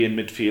bravery in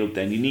midfield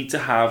then. You need to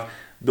have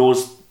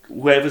those,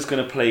 whoever's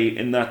going to play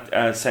in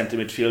that centre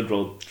midfield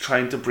role,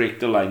 trying to break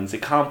the lines.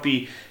 It can't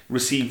be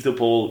receive the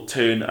ball,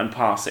 turn and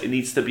pass it. It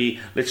needs to be,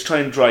 let's try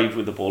and drive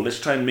with the ball.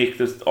 Let's try and make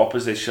the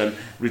opposition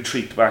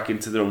retreat back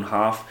into their own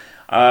half.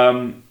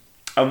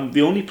 And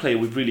the only player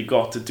we've really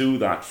got to do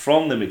that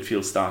from the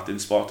midfield starting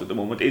spot at the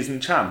moment is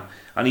Ncham.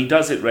 And he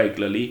does it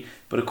regularly,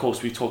 but of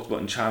course we've talked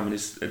about Ncham and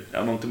his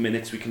amount of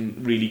minutes we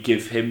can really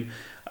give him.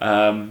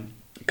 Can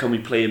we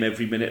play him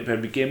every minute of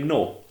every game?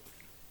 No.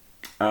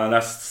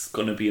 That's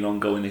going to be an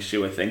ongoing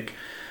issue, I think.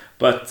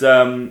 But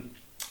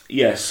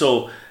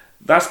so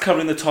that's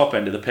covering the top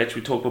end of the pitch.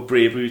 We talk about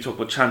bravery, we talk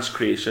about chance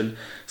creation.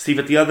 Steve,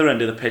 at the other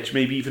end of the pitch,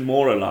 maybe even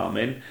more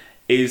alarming,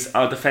 is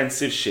our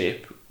defensive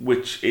shape,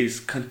 which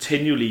is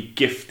continually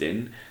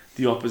gifting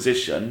the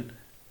opposition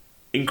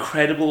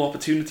incredible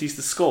opportunities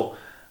to score.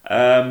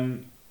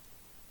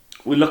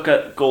 We look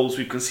at goals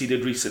we've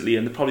conceded recently,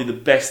 and probably the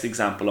best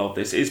example of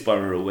this is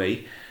Borough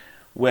away,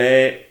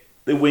 where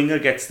the winger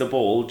gets the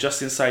ball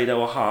just inside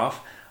our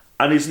half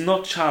and is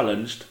not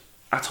challenged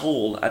at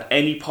all at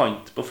any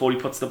point before he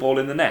puts the ball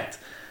in the net.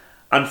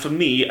 And for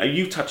me,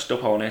 you touched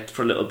upon it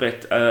for a little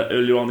bit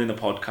earlier on in the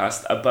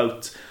podcast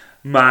about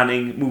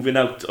Manning moving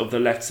out of the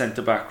left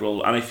centre-back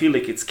role, and I feel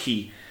like it's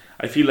key.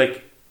 I feel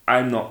like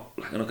I'm not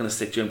going to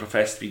sit here and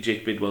profess to be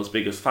Jake Bidwell's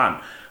biggest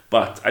fan,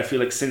 but I feel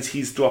like since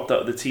he's dropped out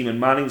of the team and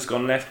Manning's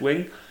gone left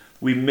wing,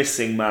 we're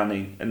missing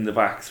Manning in the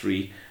back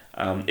three.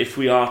 If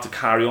we are to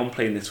carry on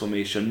playing this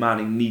formation,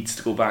 Manning needs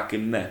to go back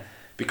in there,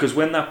 because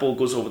when that ball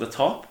goes over the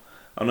top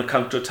on a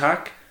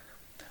counter-attack,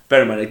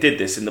 bear in mind I did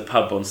this in the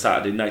pub on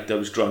Saturday night. I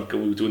was drunk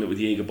and we were doing it with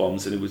Jaeger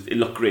bombs, and it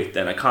looked great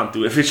then. I can't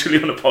do it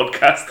visually on a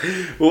podcast,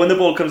 but when the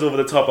ball comes over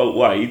the top out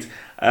wide,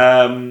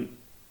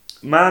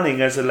 Manning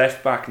as a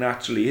left back,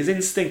 naturally his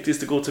instinct is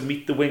to go to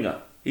meet the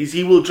winger.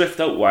 He will drift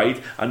out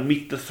wide and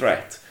meet the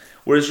threat.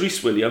 Whereas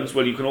Rhys Williams,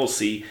 well, you can all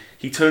see,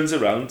 he turns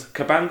around.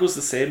 Cabango's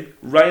the same.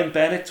 Ryan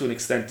Bennett, to an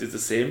extent, is the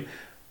same.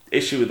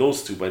 Issue with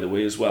those two, by the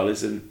way, as well,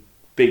 is a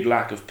big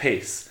lack of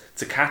pace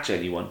to catch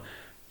anyone.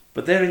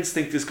 But their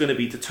instinct is going to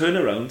be to turn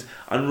around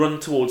and run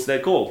towards their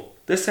goal.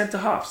 They're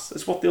centre-halves.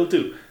 That's what they'll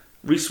do.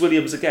 Rhys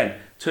Williams, again,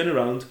 turn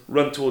around,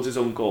 run towards his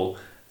own goal,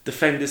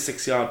 defend his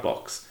 6-yard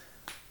box.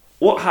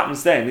 What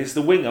happens then is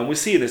the winger, and we're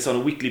seeing this on a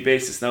weekly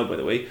basis now, by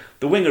the way,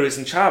 the winger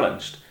isn't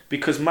challenged,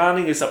 because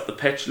Manning is up the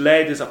pitch,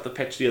 Laird is up the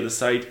pitch the other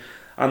side,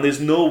 and there's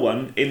no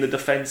one in the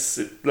defence,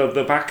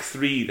 the back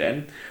three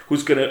then,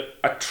 who's going to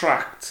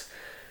attract,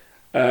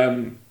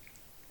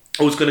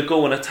 who's going to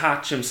go and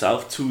attach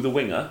himself to the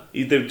winger.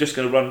 They're just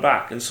going to run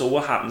back. And so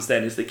what happens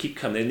then is they keep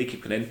coming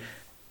in,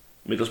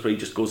 Middlesbrough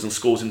just goes and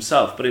scores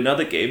himself. But in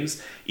other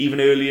games, even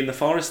early in the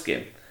Forest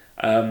game,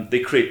 they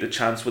create the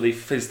chance where they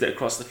fizzed it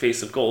across the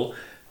face of goal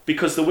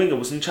because the winger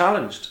wasn't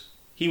challenged.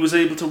 He was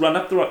able to run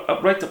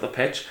right up the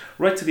pitch,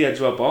 right to the edge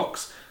of our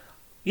box.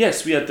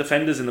 Yes, we had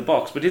defenders in the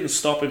box, but it didn't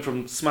stop him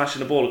from smashing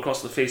the ball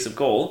across the face of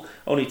goal.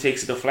 Only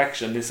takes a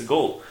deflection, it's a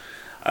goal.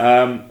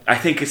 I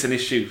think it's an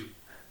issue.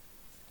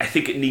 I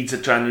think it needs a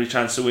January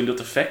transfer window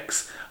to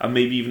fix, and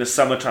maybe even a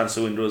summer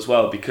transfer window as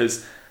well,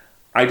 because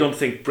I don't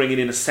think bringing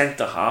in a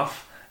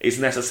centre-half is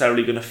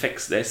necessarily going to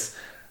fix this.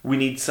 We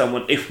need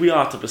someone, if we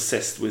are to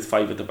persist with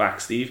 5 at the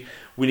back, Steve,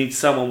 we need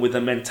someone with the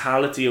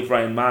mentality of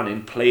Ryan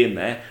Manning playing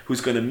there,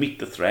 who's going to meet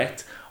the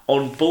threat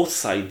on both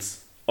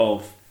sides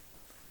of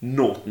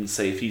Norton,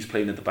 say, if he's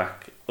playing at the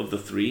back of the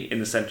 3, in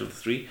the centre of the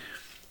 3.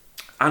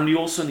 And we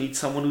also need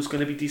someone who's going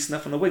to be decent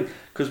enough on the wing,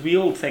 because we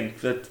all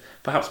think that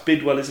perhaps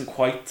Bidwell isn't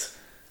quite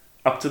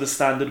up to the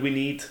standard we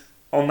need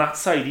on that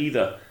side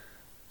either.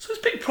 So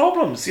there's big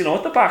problems,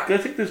 at the back. I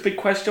think there's big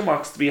question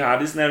marks to be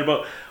had, isn't there,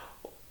 about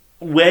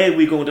where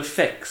we're going to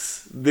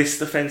fix this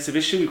defensive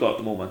issue we've got at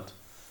the moment.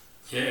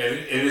 Yeah,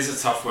 it is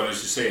a tough one,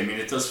 as you say. I mean,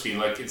 it does feel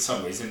like in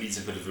some ways it needs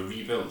a bit of a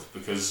rebuild,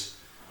 because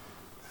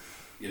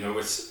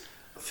it's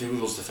a few of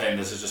those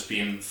defenders are just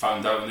being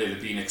found out and they're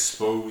being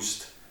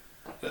exposed.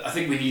 I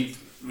think we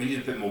need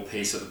a bit more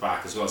pace at the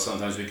back as well.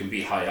 Sometimes we can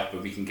be high up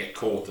and we can get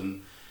caught,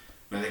 and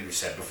I think we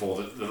said before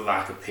that the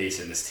lack of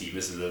pace in this team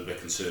is a little bit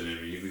concerning,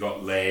 really. We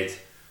got Laird,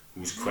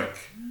 who's quick.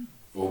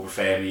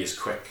 Obafemi is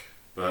quick,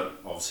 but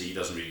obviously he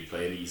doesn't really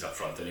play and he's up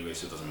front anyway,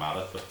 so it doesn't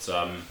matter. But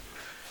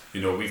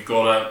we've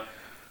got to.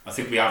 I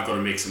think we have got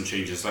to make some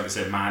changes. Like I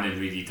said, Manning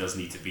really does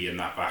need to be in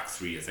that back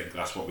 3. I think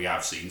that's what we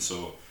have seen.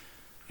 So,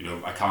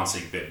 I can't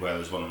say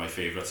Bidwell is one of my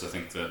favourites. I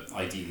think that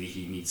ideally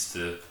he needs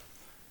to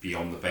be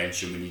on the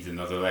bench and we need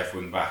another left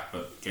wing back,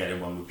 but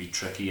getting one would be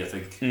tricky, I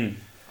think.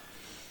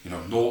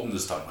 Norton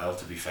has done well,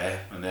 to be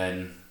fair, and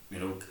then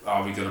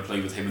are we going to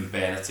play with him and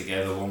Bennett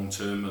together long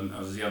term? And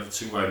as the other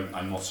two,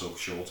 I'm not so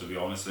sure, to be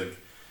honest. I think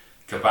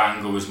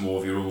Cabango is more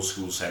of your old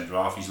school centre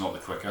half. He's not the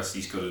quickest.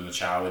 He's good in the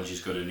challenge.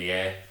 He's good in the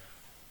air.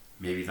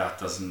 Maybe that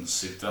doesn't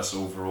suit us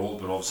overall,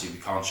 but obviously we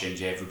can't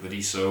change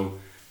everybody, so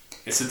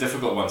it's a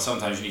difficult one.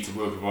 Sometimes you need to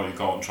work with what you've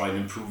got and try and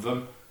improve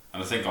them,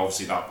 and I think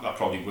obviously that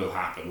probably will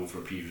happen over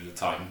a period of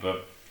time,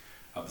 but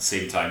at the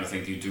same time I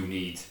think you do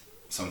need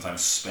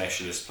sometimes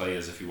specialist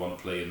players if you want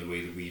to play in the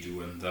way that we do,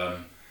 and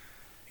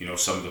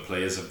some of the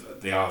players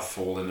they are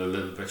falling a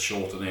little bit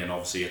short on it, and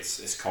obviously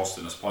it's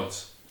costing us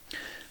points.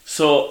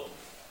 So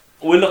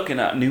we're looking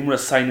at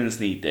numerous signings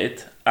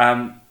needed,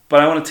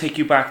 but I want to take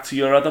you back to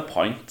your other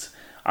point.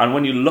 And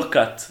when you look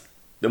at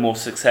the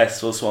most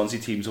successful Swansea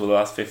teams over the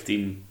last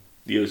 15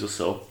 years or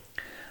so,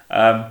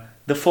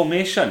 the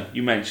formation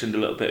you mentioned a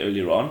little bit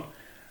earlier on.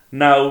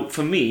 Now,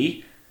 for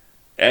me,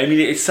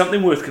 it's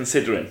something worth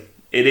considering.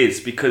 It is,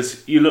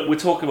 because we're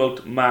talking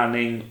about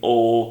Manning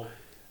or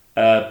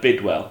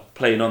Bidwell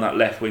playing on that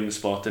left wing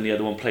spot and the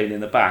other one playing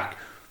in the back.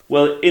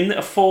 Well, in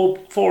a 4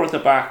 at the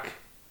back,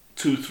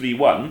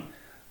 2-3-1,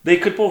 they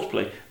could both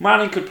play.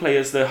 Manning could play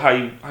as the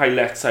high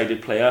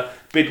left-sided player.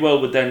 Bidwell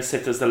would then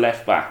sit as the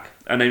left back.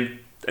 And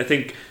I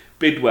think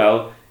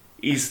Bidwell,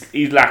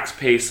 he lacks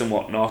pace and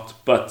whatnot,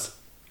 but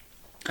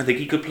I think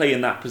he could play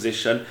in that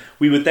position.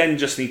 We would then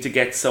just need to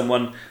get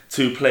someone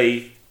to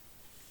play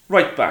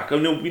right back.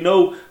 We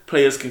know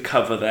players can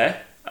cover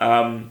there.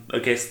 I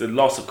guess the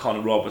loss of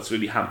Connor Roberts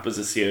really hampers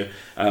us here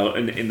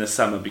in the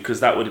summer, because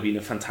that would have been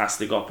a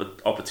fantastic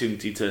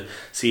opportunity to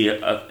see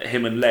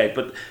him and Laird.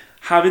 But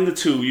having the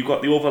two, you've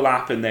got the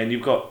overlap, and then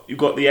you've got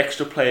the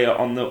extra player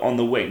on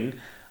the wing,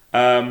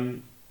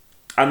 and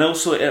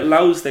also it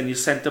allows then your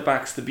centre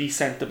backs to be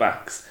centre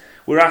backs.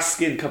 We're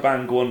asking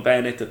Cabango and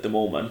Bennett at the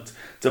moment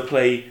to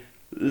play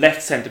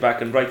left centre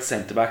back and right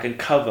centre back and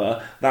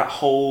cover that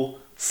whole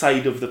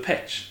side of the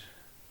pitch.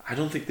 I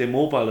don't think they're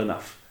mobile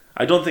enough.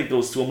 I don't think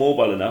those two are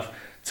mobile enough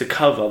to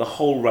cover the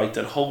whole right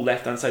and whole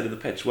left hand side of the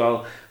pitch,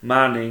 while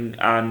Manning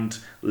and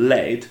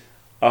Laird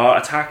are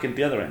attacking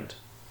the other end.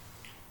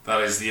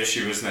 That is the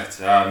issue, isn't it?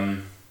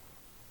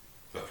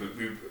 Look,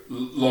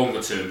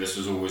 longer term, this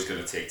was always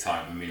going to take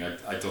time. I mean,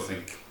 I don't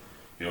think,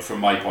 from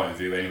my point of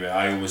view anyway,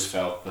 I always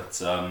felt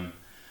that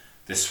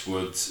this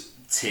would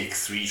take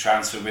 3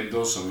 transfer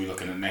windows, so we're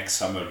looking at next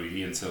summer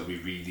really until we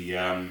really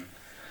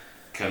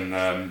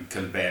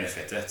can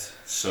benefit it.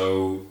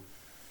 So,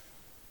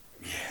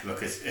 yeah,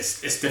 look,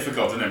 it's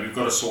difficult, isn't it? We've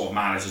got to sort of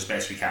manage as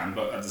best we can,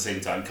 but at the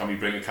same time, can we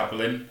bring a couple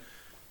in?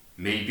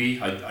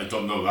 Maybe. I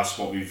don't know. That's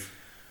what we've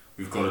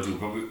got to do,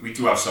 but we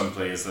do have some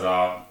players that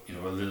are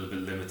a little bit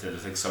limited. I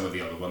think some of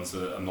the other ones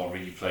that are not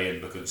really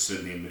playing, because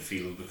certainly in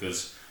midfield,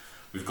 because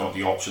we've got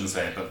the options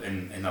there, but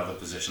in other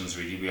positions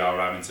really we are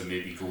having to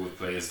maybe go with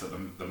players that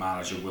the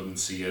manager wouldn't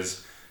see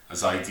as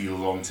ideal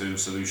long-term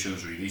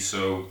solutions really.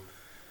 So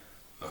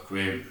look,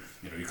 you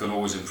can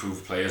always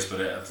improve players,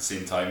 but at the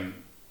same time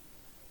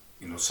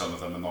some of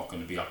them are not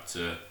going to be up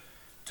to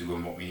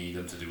doing what we need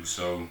them to do.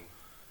 So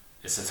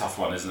it's a tough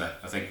one, isn't it?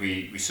 I think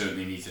we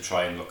certainly need to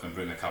try and look and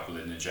bring a couple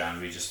in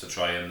January just to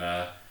try and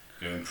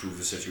improve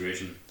the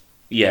situation.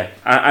 Yeah,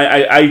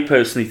 I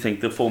personally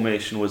think the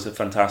formation was a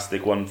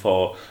fantastic one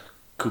for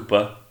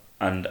Cooper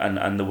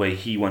and the way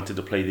he wanted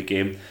to play the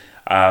game.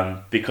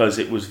 because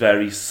it was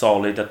very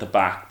solid at the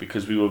back,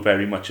 because we were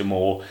very much a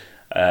more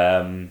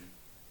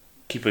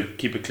keep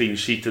a clean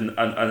sheet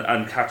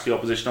and catch the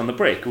opposition on the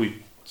break.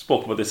 We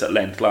spoke about this at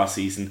length last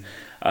season,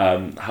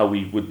 how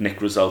we would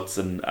nick results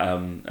and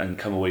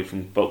come away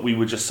from, but we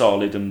were just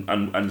solid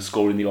and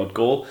scoring the odd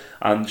goal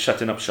and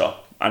shutting up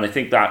shop. And I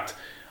think that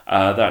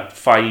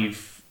 5-4-1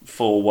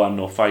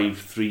 or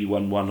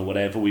 5-3-1-1 or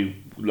whatever we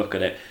look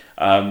at it,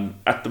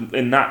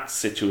 in that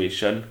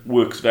situation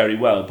works very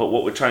well. But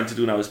what we're trying to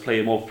do now is play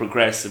a more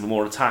progressive, a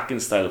more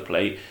attacking style of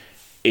play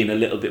in a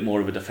little bit more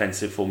of a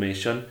defensive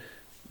formation.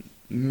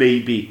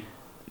 Maybe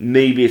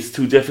it's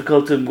too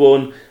difficult to go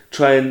and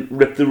try and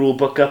rip the rule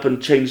book up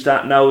and change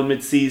that now in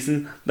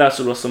mid-season. That's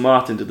for Russell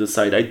Martin to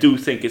decide. I do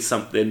think it's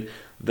something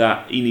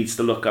that he needs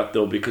to look at,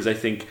 though, because I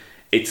think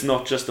it's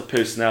not just a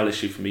personnel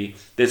issue for me.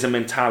 There's a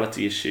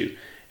mentality issue.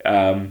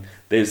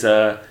 Does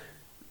the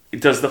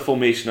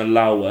formation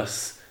allow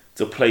us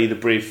to play the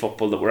brave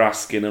football that we're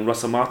asking and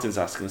Russell Martin's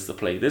asking us to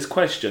play?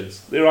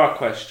 There are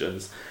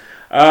questions.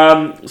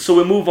 So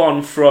we'll move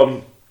on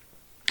from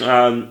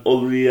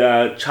all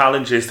the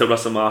challenges that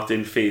Russell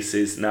Martin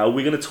faces now.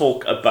 We're going to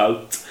talk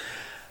about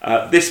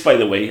this, by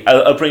the way.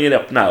 I'll bring it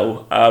up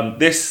now.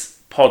 This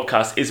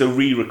podcast is a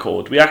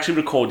re-record. We actually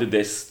recorded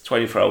this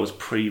 24 hours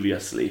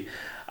previously.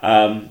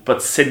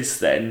 But since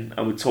then,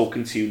 and we're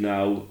talking to you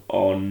now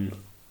on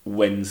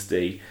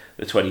Wednesday,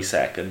 the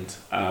 22nd.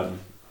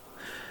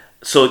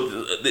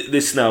 So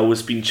this now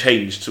has been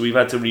changed. So we've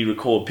had to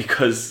re-record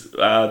because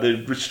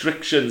the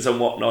restrictions and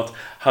whatnot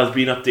have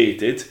been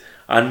updated.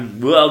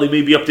 And, well, they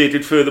may be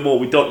updated furthermore,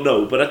 we don't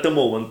know. But at the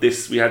moment,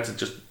 we had to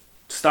just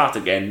start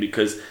again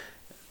because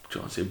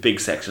a big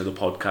section of the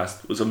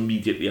podcast was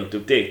immediately out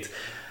of date.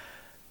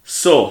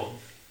 So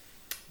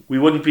we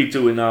wouldn't be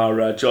doing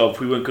our job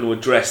if we weren't going to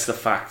address the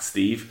fact,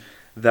 Steve,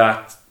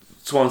 that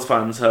Swans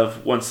fans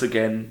have once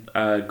again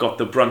got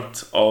the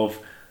brunt of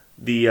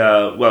the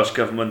Welsh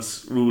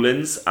Government's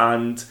rulings,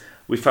 and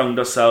we found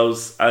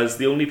ourselves as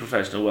the only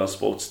professional Welsh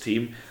sports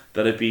team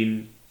that have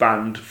been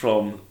banned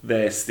from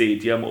their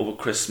stadium over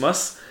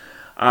Christmas.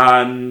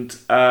 And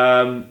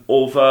I'm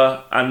no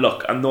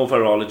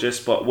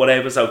virologist, but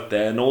whatever's out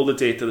there and all the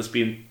data that's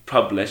been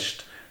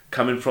published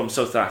coming from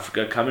South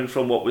Africa, coming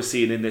from what we're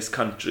seeing in this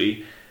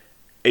country,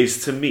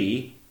 is to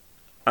me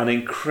an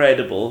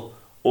incredible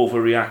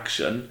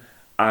overreaction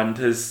and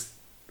has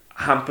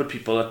hampered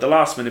people at the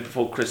last minute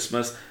before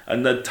Christmas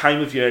and the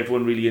time of year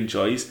everyone really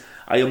enjoys.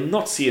 I am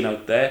not seeing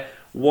out there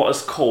what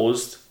has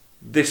caused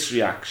this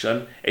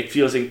reaction. It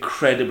feels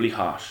incredibly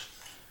harsh.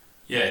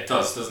 Yeah, it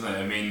does, doesn't it?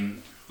 I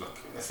mean, look,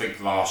 I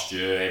think last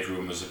year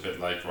everyone was a bit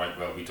like, right,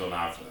 well, we don't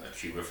have a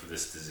cure for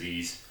this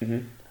disease.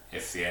 Mm-hmm.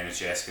 If the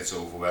NHS gets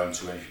overwhelmed,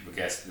 too many people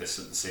get this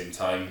at the same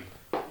time,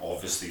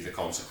 obviously the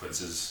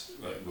consequences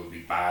will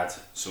be bad.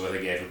 So I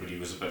think everybody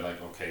was a bit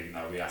like, okay,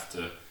 now we have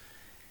to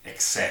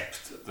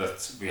accept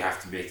that we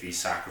have to make these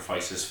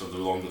sacrifices for the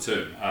longer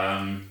term.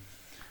 I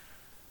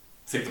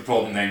think the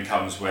problem then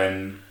comes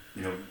when,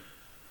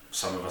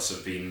 some of us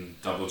have been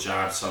double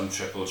jabbed, some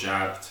triple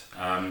jabbed.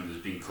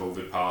 There's been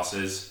COVID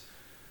passes.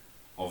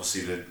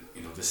 Obviously,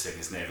 this thing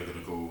is never going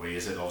to go away,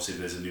 is it? Obviously,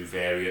 there's a new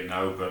variant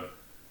now, but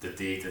the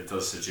data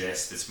does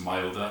suggest it's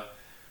milder,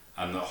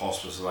 and that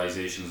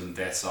hospitalisations and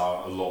deaths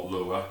are a lot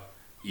lower,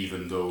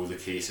 even though the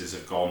cases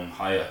have gone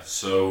higher.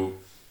 So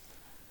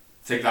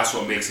I think that's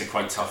what makes it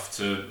quite tough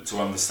to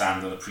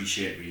understand and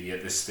appreciate really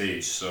at this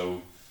stage.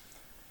 So,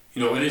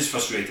 it is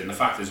frustrating. The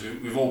fact is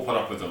we've all put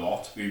up with a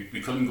lot.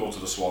 We couldn't go to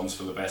the Swans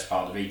for the best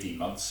part of 18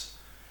 months.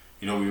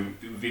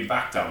 We've been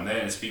back down there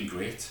and it's been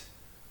great.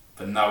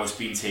 But now it's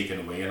been taken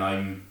away,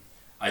 and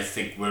I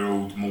think we're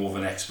owed more of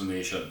an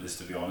explanation,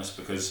 to be honest,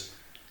 because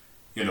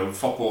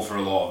football for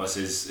a lot of us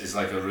is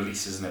like a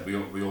release, isn't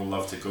it? We all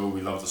love to go,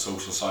 we love the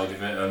social side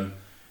of it, and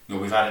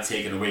we've had it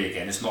taken away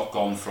again. It's not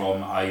gone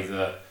from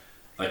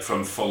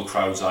from full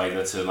crowds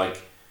either to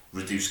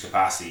reduced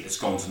capacity. It's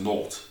gone to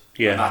naught.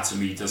 Yeah. And that to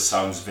me just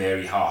sounds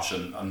very harsh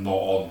and not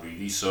on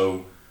really.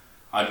 So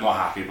I'm not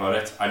happy about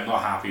it. I'm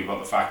not happy about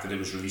the fact that it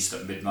was released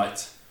at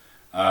midnight.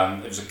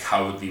 It was a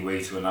cowardly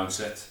way to announce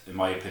it, in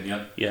my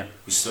opinion. Yeah.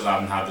 We still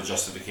haven't had the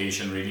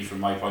justification really from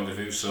my point of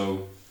view.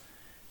 So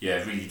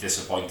yeah, really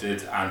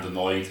disappointed and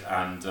annoyed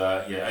and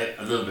a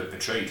little bit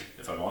betrayed,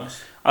 if I'm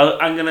honest.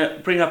 I'm going to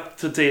bring up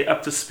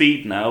to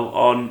speed now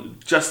on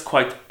just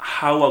quite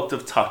how out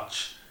of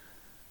touch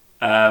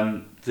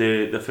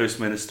the First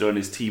Minister and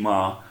his team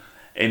are,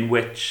 in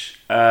which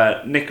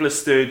Nicola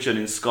Sturgeon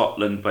in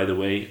Scotland, by the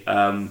way,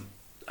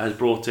 has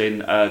brought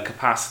in a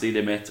capacity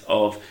limit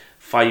of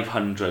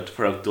 500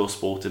 for outdoor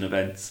sporting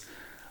events.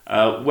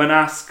 When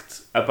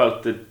asked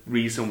about the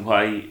reason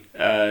why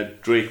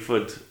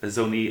Drakeford has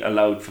only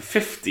allowed for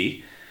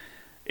 50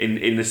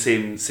 in the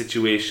same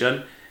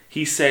situation,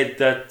 he said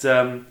that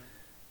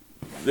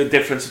the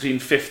difference between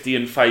 50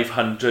 and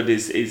 500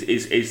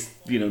 is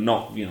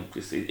not,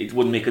 it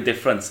wouldn't make a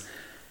difference.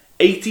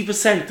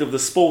 80% of the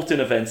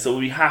sporting events that will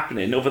be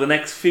happening over the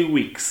next few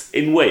weeks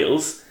in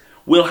Wales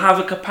will have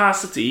a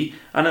capacity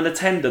and an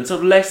attendance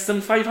of less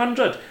than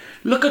 500.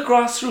 Look at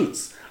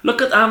grassroots.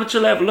 Look at amateur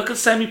level, look at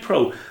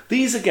semi-pro.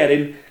 These are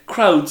getting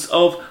crowds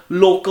of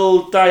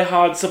local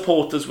die-hard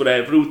supporters,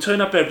 whatever, who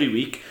turn up every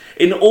week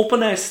in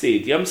open-air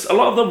stadiums, a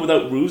lot of them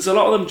without roofs, a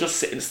lot of them just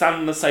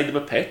standing on the side of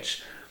a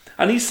pitch.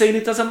 And he's saying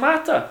it doesn't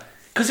matter.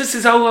 Because this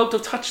is how out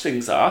of touch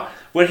things are,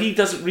 where he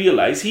doesn't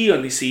realise, he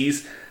only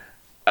sees,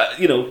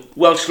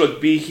 Welsh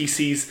rugby, he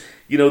sees,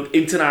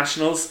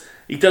 internationals.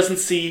 He doesn't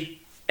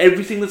see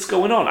everything that's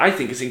going on. I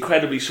think it's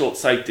incredibly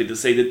short-sighted to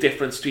say the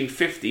difference between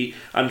 50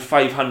 and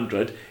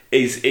 500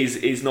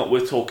 is not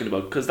worth talking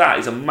about, because that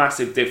is a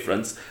massive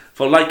difference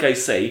for, like I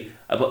say,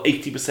 about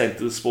 80% of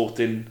the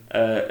sporting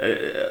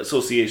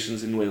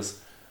associations in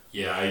Wales.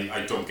 Yeah,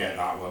 I don't get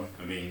that one.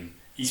 I mean,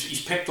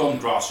 he's picked on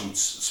grassroots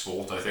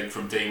sport, I think,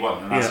 from day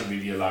one, and hasn't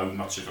really allowed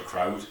much of a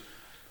crowd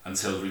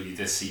until really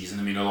this season.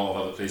 I mean, a lot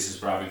of other places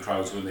were having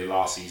crowds when they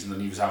last season,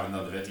 and he was having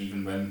none of it,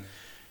 even when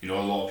a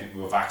lot of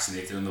people were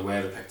vaccinated and the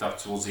weather picked up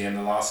towards the end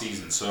of last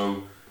season.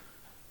 So,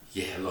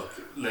 yeah, look,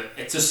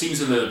 it just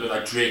seems a little bit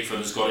like Drakeford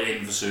has got it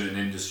in for certain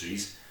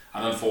industries,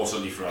 and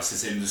unfortunately for us,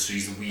 it's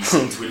industries that we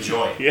seem to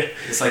enjoy.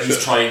 It's like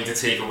he's trying to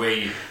take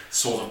away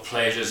sort of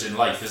pleasures in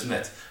life, isn't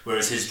it?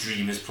 Whereas his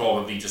dream is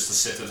probably just to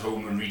sit at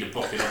home and read a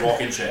book in a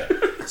rocking chair.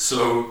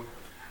 So,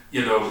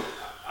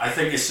 I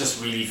think it's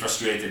just really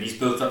frustrating. He's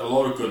built up a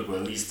lot of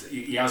goodwill.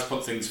 He has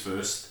put things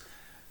first,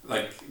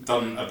 like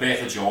done a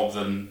better job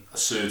than a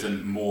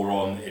certain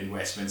moron in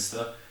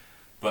Westminster.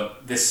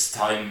 But this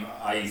time,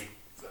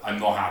 I'm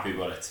not happy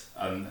about it.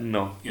 And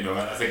no,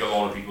 I think a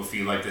lot of people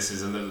feel like this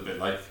is a little bit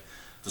like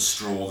the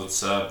straw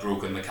that's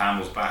broken the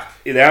camel's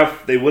back.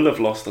 They will have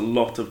lost a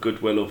lot of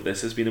goodwill over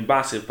this. There's been a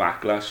massive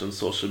backlash on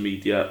social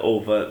media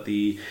over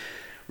the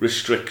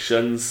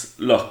restrictions.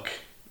 Look,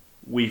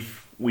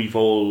 we've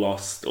all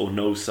lost or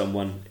know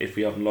someone. If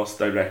we haven't lost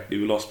directly,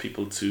 we lost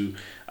people to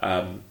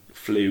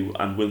flu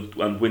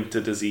and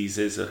winter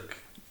diseases. They're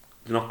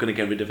not going to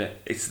get rid of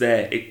it. It's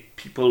there.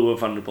 People who are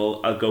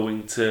vulnerable are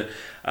going to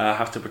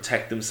have to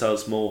protect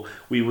themselves more.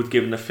 We were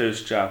given a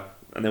first jab,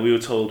 and then we were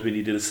told we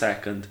needed a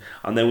second,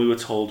 and then we were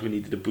told we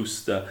needed a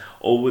booster,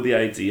 all with the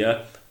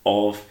idea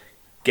of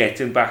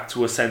getting back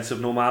to a sense of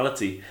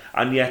normality.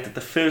 And yet at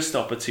the first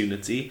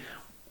opportunity,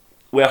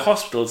 where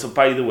hospitals are,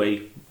 by the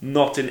way,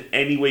 not in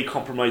any way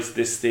compromised at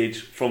this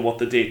stage from what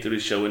the data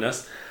is showing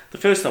us, the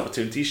first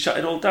opportunity is shut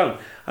it all down.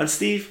 And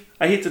Steve,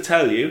 I hate to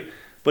tell you,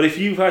 but if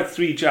you've had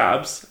 3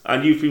 jabs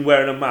and you've been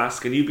wearing a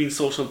mask and you've been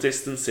social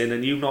distancing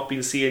and you've not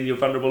been seeing your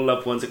vulnerable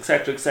loved ones,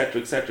 etc.,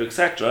 etc., etc.,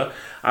 etc.,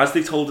 as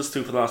they told us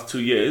to for the last 2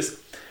 years,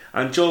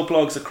 and Joe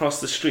Bloggs across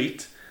the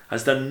street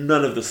has done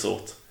none of the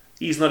sort.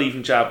 He's not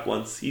even jabbed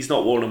once. He's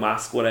not worn a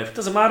mask, whatever. It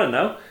doesn't matter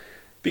now,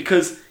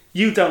 because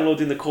you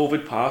downloading the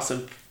COVID pass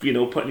and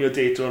putting your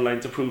data online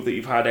to prove that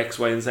you've had X,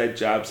 Y, and Z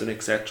jabs and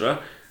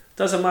etc.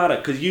 doesn't matter,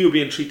 because you're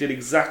being treated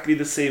exactly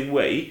the same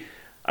way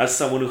as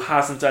someone who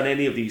hasn't done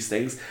any of these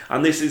things,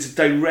 and this is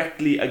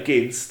directly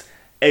against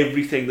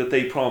everything that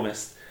they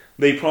promised.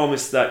 They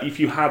promised that if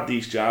you had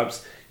these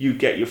jabs, you'd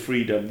get your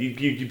freedom.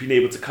 You'd been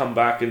able to come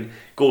back and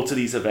go to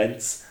these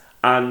events,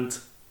 and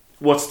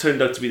what's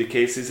turned out to be the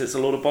case is it's a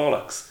load of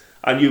bollocks,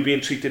 and you're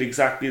being treated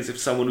exactly as if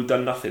someone who'd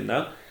done nothing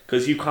now,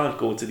 because you can't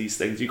go to these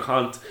things, you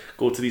can't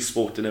go to these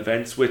sporting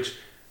events which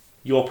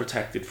you're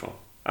protected from,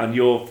 and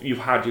you've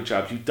had your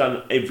jabs, you've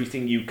done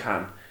everything you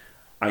can.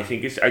 I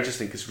just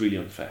think it's really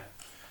unfair.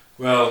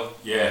 Well,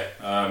 yeah,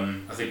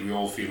 I think we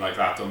all feel like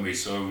that, don't we?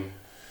 So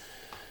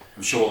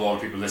I'm sure a lot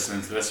of people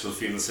listening to this will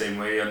feel the same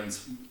way, and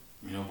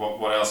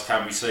what else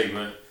can we say?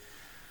 But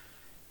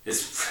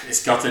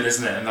it's gutting,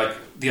 isn't it? And like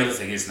the other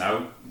thing is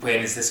now,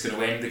 when is this going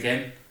to end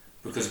again?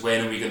 Because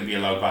when are we going to be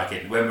allowed back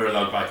in? When we're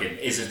allowed back in,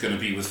 is it going to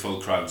be with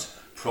full crowds?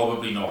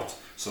 Probably not.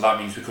 So that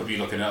means we could be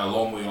looking at a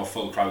long way off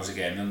full crowds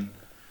again. And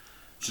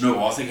do you know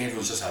what? I think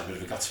everyone's just had a bit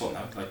of a guts fun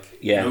now.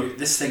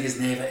 This thing is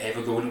never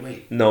ever going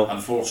away. No.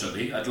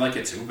 Unfortunately, I'd like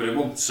it to, but it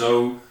won't.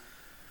 So,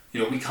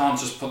 we can't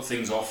just put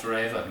things off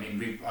forever. I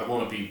mean, I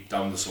want to be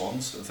down the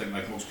Swans. I think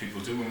like most people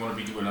do. We want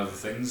to be doing other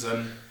things,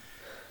 and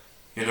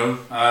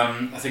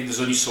I think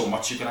there's only so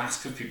much you can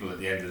ask of people at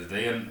the end of the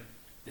day, and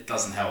it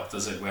doesn't help,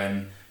 does it?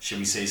 When, shall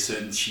we say,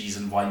 certain cheese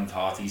and wine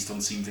parties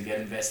don't seem to get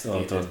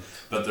investigated,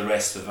 but the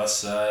rest of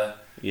us,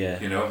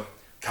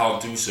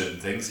 can't do certain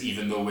things,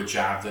 even though we're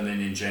jabbed and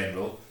in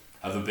general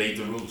have obeyed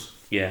the rules.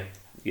 Yeah.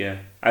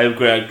 I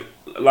agree.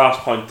 Last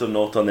point of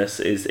note on this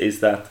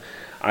is that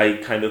I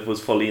kind of was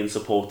fully in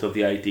support of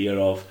the idea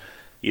of,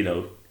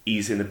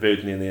 easing the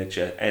burden in the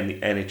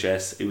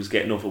NHS. It was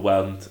getting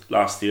overwhelmed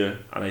last year,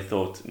 and I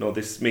thought, no,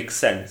 this makes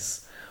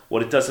sense.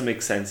 What it doesn't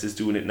make sense is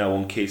doing it now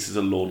on cases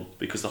alone,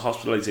 because the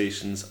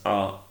hospitalisations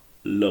are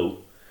low.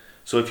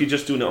 So if you're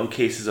just doing it on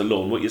cases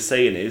alone, what you're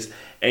saying is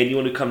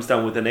anyone who comes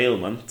down with an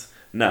ailment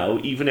now,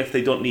 even if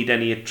they don't need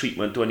any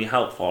treatment or any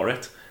help for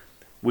it,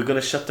 we're going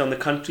to shut down the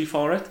country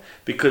for it.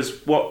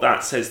 Because what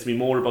that says to me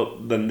more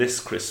about than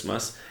this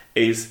Christmas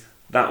is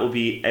that will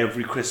be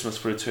every Christmas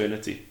for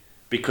eternity.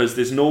 Because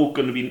there's not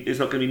going to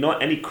be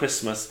not any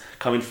Christmas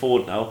coming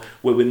forward now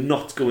where we're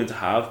not going to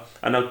have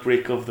an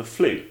outbreak of the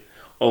flu,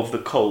 of the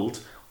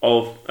cold,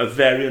 of a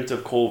variant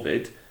of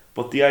COVID,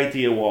 but the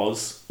idea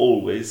was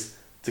always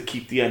to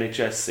keep the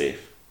NHS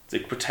safe, to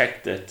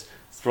protect it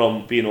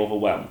from being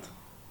overwhelmed.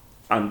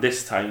 And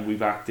this time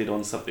we've acted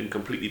on something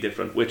completely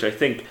different, which I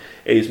think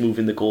is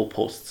moving the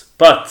goalposts.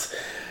 But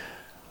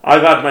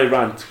I've had my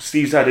rant.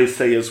 Steve's had his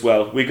say as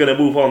well. We're going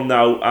to move on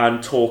now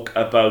and talk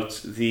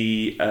about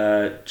the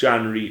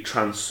January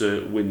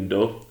transfer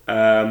window.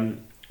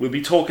 We'll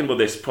be talking about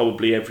this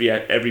probably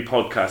every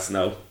podcast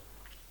now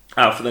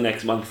for the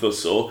next month or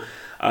so.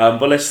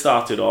 But let's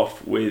start it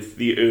off with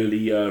the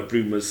early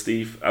rumours,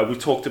 Steve. We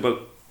talked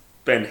about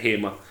Ben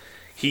Hamer.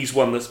 He's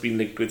one that's been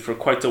linked with for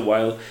quite a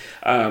while,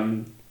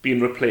 being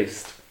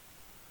replaced.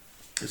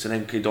 It's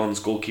an MK Dons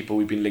goalkeeper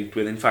we've been linked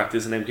with. In fact,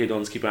 there's an MK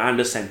Dons keeper and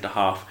a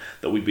centre-half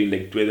that we've been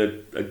linked with.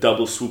 A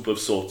double swoop of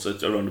sorts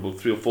at around about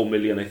 3 or 4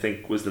 million, I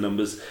think, was the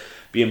numbers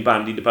being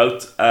bandied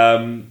about.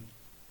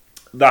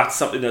 That's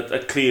something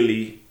that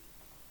clearly...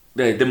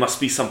 There must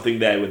be something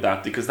there with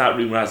that, because that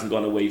rumour hasn't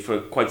gone away for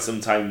quite some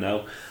time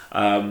now.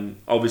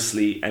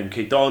 Obviously,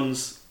 MK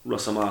Dons,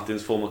 Russell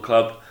Martin's former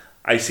club.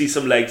 I see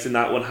some legs in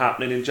that one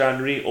happening in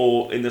January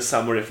or in the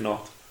summer, if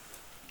not.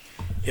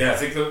 Yeah, I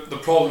think the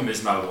problem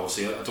is now,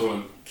 obviously, I don't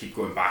want to keep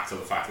going back to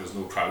the fact there's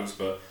no crowds,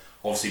 but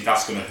obviously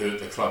that's going to hurt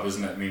the club,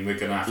 isn't it? I mean, we're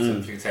going to have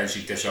to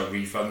potentially dish out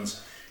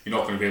refunds. You're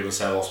not going to be able to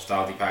sell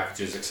hospitality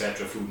packages,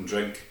 etc., food and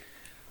drink.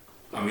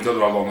 And we don't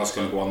know how long that's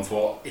going to go on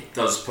for. It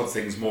does put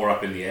things more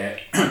up in the air.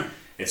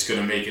 It's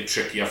going to make it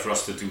trickier for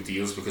us to do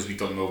deals because we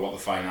don't know what the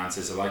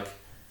finances are like.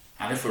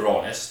 And if we're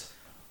honest,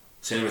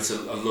 saying it's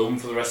a loan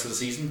for the rest of the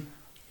season,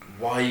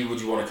 why would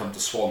you want to come to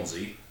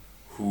Swansea,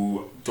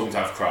 who don't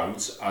have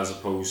crowds, as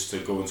opposed to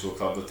going to a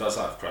club that does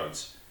have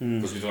crowds?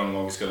 Because we don't know how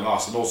long it's going to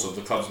last. And also,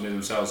 the clubs made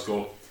themselves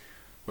go,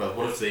 well,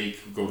 what if they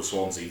go to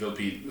Swansea? They'll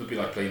be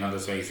like playing under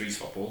 23s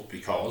football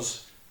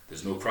because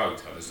there's no crowd,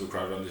 and there's no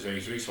crowd under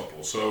 23s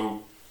football.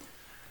 So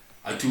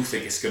I do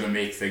think it's going to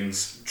make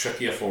things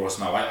trickier for us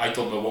now. I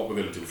don't know what we're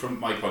going to do. From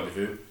my point of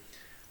view,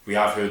 we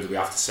have heard that we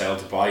have to sell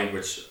to buy,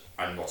 which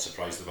I'm not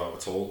surprised about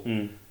at all.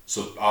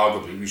 So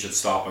arguably we should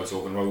start by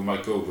talking about who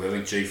might go. I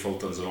think Jay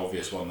Fulton's an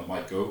obvious one that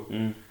might go.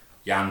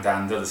 Jan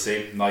Dander the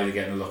same, neither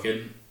getting a look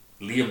in.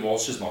 Liam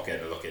Walsh is not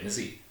getting a look in, is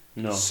he?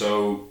 No.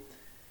 So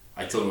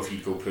I don't know if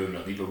he'd go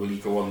permanently, but will he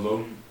go on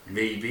loan?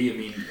 Maybe. I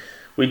mean,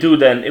 we do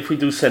then. If we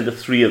do send the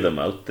 3 of them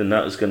out, then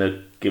that is going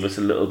to give us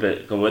a little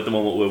bit. At the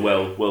moment,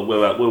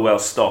 we're well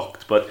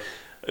stocked, but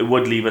it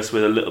would leave us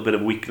with a little bit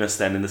of weakness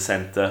then in the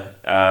centre.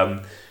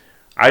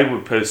 I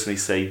would personally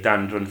say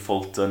Dander and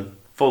Fulton.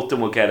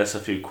 Fulton will get us a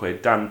few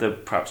quid. Dander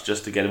perhaps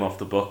just to get him off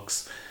the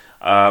books,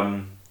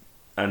 and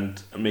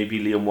maybe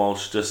Liam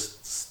Walsh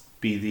just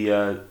be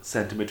the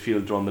centre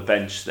midfielder on the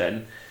bench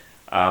then,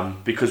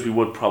 because we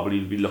would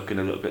probably be looking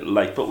a little bit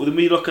light. But when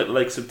we look at the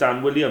likes of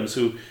Dan Williams,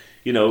 who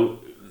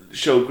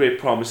showed great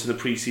promise in the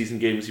pre-season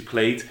games he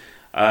played,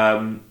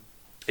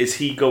 is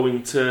he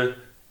going to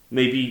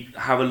maybe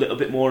have a little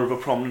bit more of a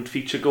prominent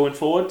feature going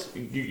forward?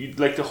 You'd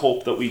like to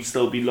hope that we'd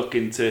still be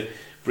looking to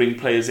bring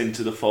players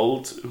into the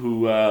fold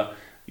who are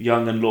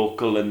young and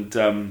local, and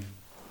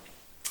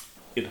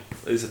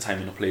there's a time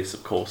and a place,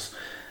 of course.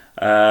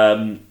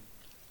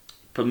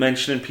 But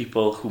mentioning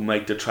people who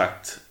might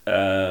attract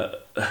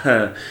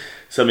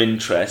some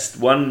interest,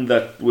 one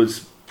that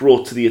was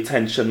brought to the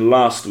attention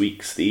last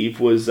week, Steve,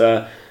 was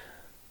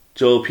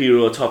Joel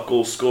Pirro, a top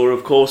goal scorer,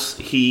 of course.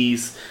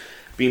 He's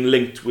been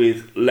linked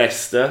with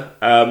Leicester.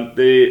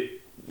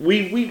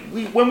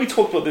 We when we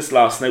talked about this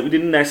last night, we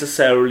didn't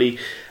necessarily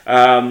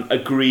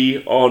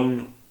agree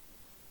on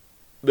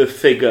the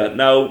figure.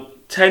 Now,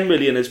 10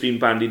 million has been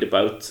bandied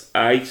about.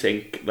 I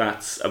think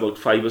that's about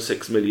 5 or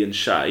 6 million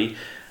shy,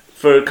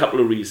 for a couple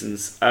of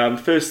reasons.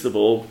 First of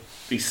all,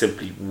 he's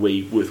simply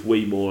worth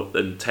way more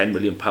than £10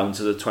 million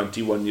as a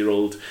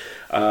 21-year-old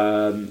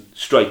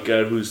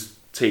striker who's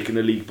taken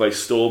the league by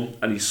storm,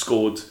 and he's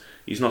scored.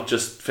 He's not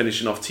just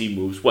finishing off team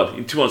moves. Well,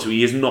 to be honest with you,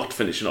 he is not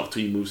finishing off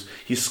team moves.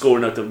 He's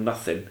scoring out of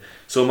nothing.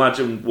 So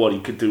imagine what he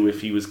could do if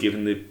he was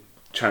given the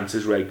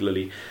chances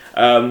regularly.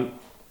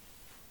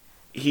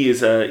 He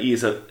is a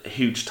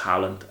huge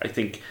talent. I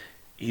think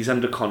he's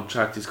under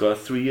contract. He's got a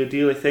 3-year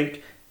deal, I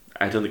think.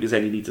 I don't think there's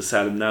any need to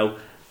sell him now.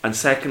 And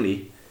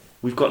secondly,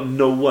 we've got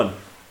no one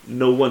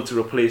to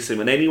replace him.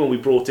 And anyone we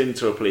brought in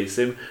to replace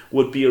him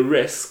would be a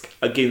risk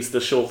against the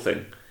sure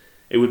thing.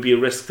 It would be a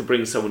risk to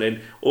bring someone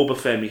in.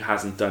 Obafemi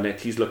hasn't done it.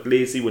 He's looked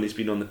lazy when he's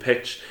been on the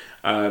pitch.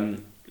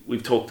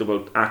 We've talked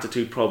about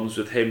attitude problems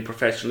with him,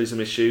 professionalism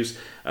issues.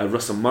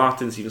 Russell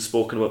Martin's even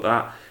spoken about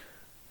that.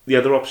 The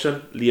other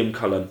option, Liam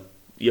Cullen.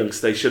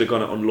 Youngster, he should have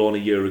gone out on loan a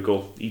year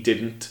ago. He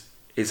didn't.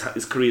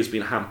 His career's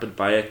been hampered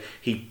by it.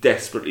 He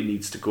desperately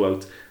needs to go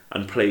out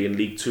and play in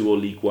League 2 or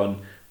League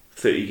 1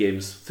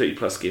 30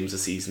 plus games a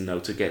season now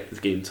to get the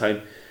game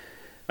time.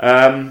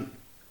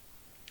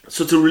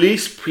 So to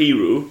release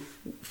Pirro,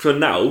 for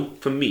now,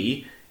 for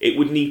me, it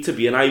would need to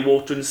be an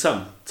eye-watering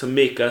sum to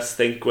make us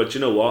think, well, do you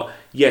know what?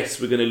 Yes,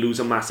 we're going to lose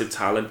a massive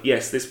talent.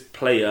 Yes, this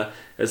player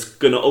is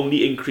going to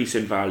only increase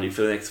in value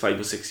for the next 5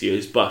 or 6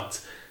 years,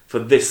 but for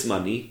this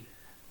money,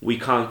 we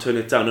can't turn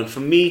it down. And for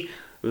me,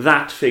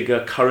 that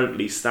figure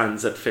currently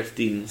stands at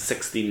 15,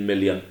 16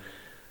 million.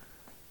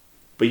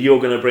 But you're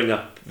going to bring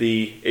up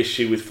the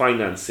issue with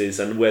finances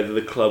and whether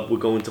the club were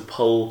going to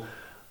pull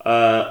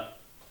a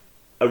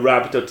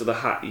rabbit out of the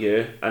hat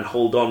here and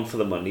hold on for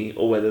the money,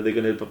 or whether they're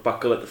going to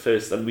buckle at the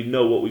first. And we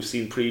know what we've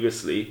seen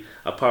previously,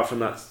 apart from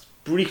that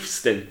brief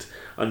stint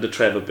under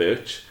Trevor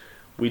Birch,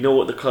 we know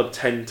what the club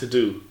tend to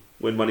do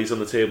when money's on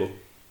the table.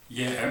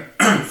 Yeah,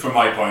 from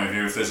my point of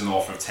view, if there's an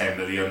offer of 10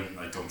 million,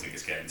 I don't think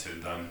it's getting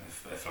turned down,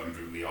 if I'm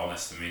brutally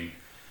honest. I mean,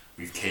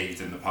 we've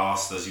caved in the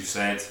past, as you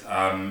said.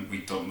 We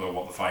don't know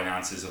what the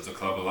finances of the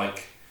club are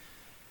like.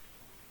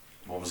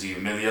 What was he,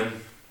 $1 million?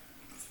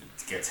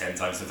 To get 10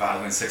 times the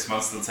value in 6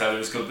 months, they'll tell you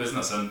it's good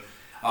business, and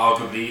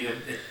arguably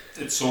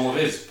it sort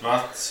of is,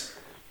 but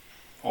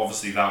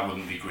obviously that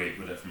wouldn't be great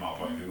with it from our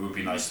point of view. It would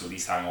be nice to at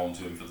least hang on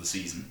to him for the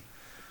season.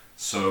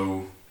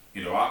 So,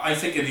 you know, I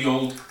think in the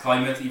old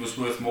climate he was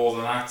worth more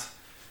than that.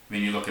 I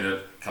mean, you look at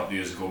it, a couple of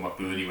years ago,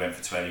 McBurney went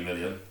for 20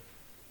 million.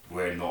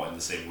 We're not in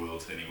the same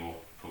world anymore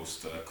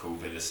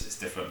post-COVID. It's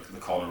different. The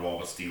Conor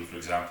Roberts deal, for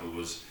example,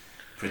 was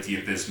pretty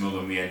abysmal,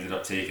 and we ended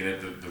up taking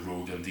it. The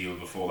Rodham deal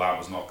before that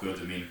was not good.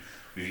 I mean,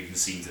 we've even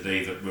seen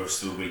today that we're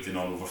still waiting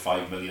on over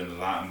 5 million of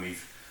that, and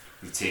we've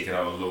taken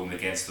out a loan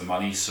against the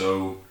money.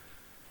 So,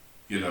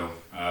 you know,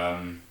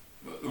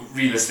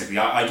 realistically,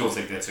 I don't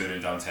think they're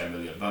turning down 10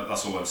 million.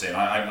 That's all I'm saying.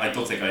 I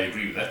don't think I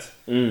agree with it,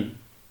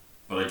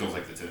 but I don't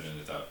think they're turning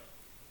it down.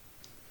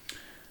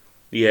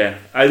 Yeah,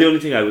 the only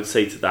thing I would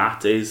say to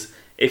that is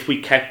if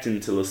we kept him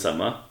till the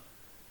summer,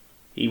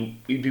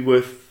 he'd be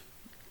worth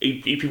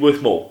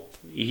more.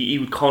 He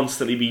would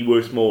constantly be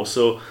worth more.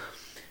 So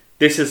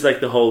this is like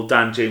the whole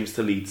Dan James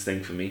to Leeds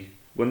thing for me.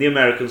 When the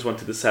Americans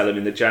wanted to sell him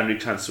in the January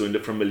transfer window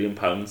for £1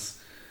 million,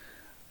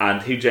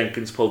 and Hugh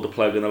Jenkins pulled the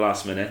plug in the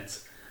last minute,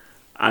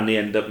 and they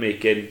ended up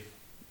making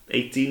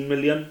 18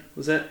 million,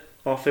 was it,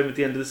 off him at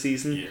the end of the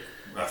season? Yeah,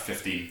 about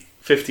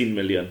 15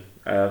 million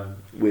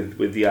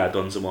with the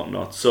add-ons and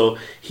whatnot. So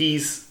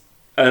he's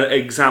an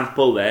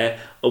example there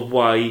of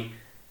why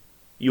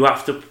you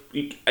have to...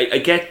 I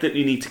get that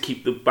you need to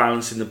keep the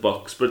balance in the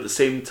books, but at the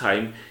same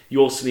time, you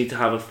also need to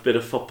have a bit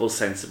of football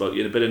sense about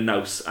you, and a bit of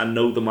nous, and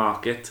know the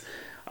market.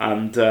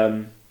 And,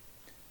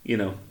 you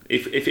know,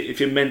 if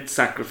you're meant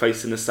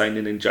sacrificing a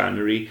signing in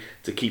January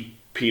to keep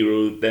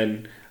Pirro,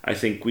 then I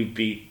think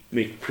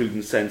make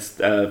prudent sense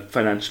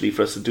financially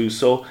for us to do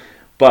so.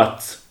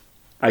 But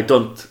I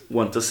don't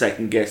want to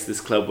second guess this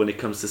club when it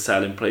comes to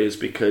selling players,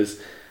 because,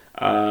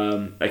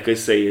 like I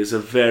say, it's a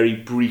very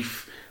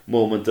brief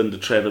moment under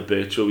Trevor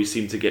Birch where we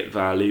seem to get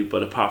value,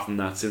 but apart from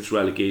that, since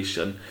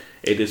relegation,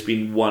 it has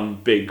been one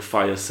big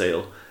fire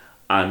sale,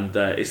 and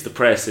it's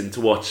depressing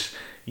to watch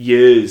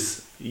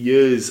years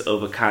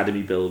of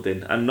academy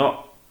building and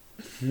not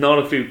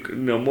a few,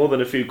 more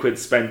than a few quid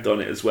spent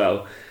on it as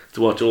well,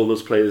 to watch all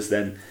those players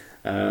then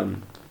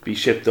be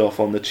shipped off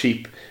on the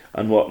cheap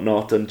and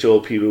whatnot. And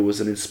Joel Pirro was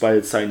an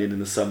inspired signing in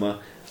the summer.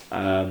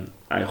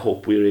 I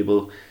hope we're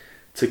able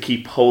to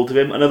keep hold of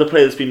him. Another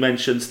player that's been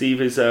mentioned,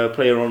 Steve, is a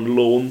player on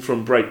loan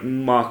from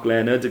Brighton, Mark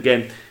Leonard.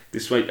 Again,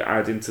 this might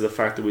add into the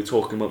fact that we're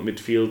talking about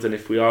midfield, and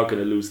if we are going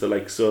to lose the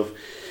likes of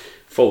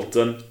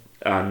Fulton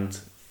and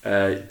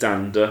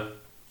Dander,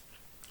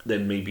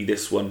 then maybe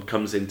this one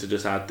comes in to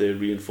just add the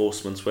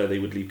reinforcements where they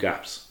would leave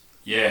gaps.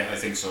 Yeah, I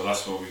think so.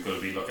 That's what we've got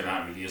to be looking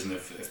at, really, isn't it?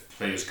 If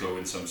players go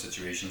in some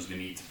situations, we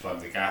need to plug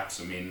the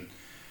gaps. I mean,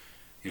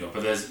 you know,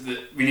 but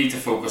we need to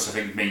focus, I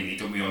think, mainly,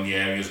 don't we, on the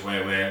areas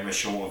where we're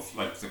short of,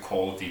 like, the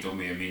quality, don't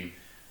we? I mean,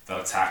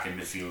 that attacking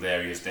midfield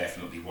area is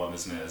definitely one,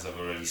 isn't it, as I've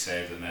already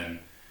said. And then,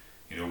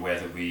 you know,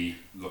 whether we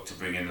look to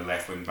bring in the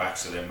left wing back,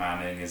 so then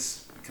Manning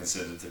is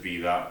considered to be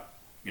that,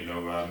 you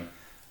know,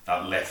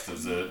 that left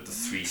of the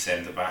three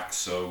centre backs.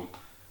 So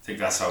I think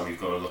that's how we've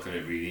got to look at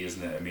it, really,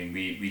 isn't it? I mean,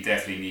 we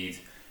definitely need,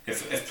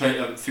 if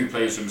a few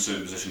players from a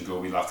certain position go,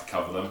 we'll have to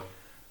cover them.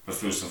 But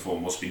first and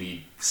foremost, we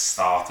need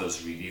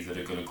starters, really, that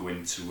are going to go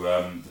into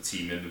the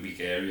team in the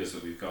weak areas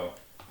that we've got.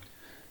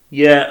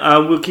 Yeah,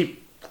 we'll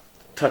keep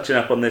touching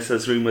up on this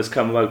as rumours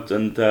come out,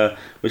 and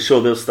we're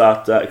sure they'll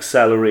start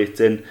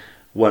accelerating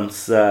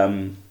once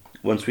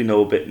we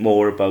know a bit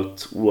more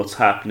about what's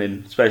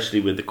happening, especially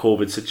with the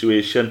COVID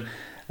situation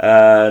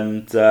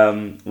and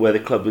where the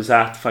club is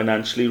at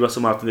financially.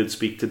 Russell Martin did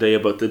speak today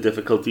about the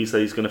difficulties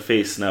that he's going to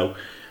face now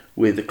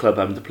with the club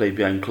having to play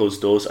behind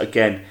closed doors.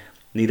 Again,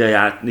 need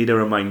I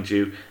remind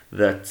you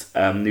that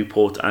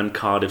Newport and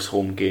Cardiff's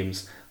home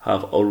games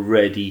have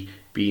already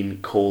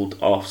been called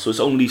off. So it's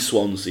only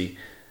Swansea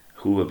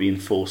who are being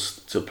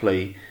forced to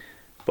play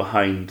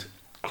behind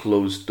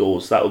closed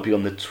doors. That will be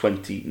on the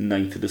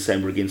 29th of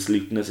December against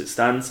Luton as it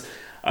stands.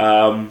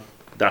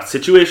 That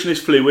situation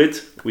is fluid.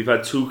 We've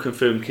had 2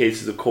 confirmed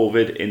cases of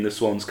COVID in the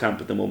Swans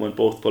camp at the moment,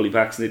 both fully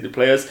vaccinated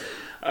players.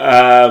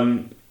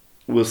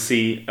 We'll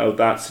see how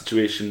that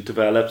situation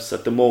develops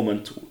at the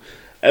moment.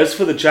 As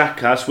for the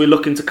Jackass, we're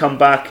looking to come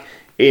back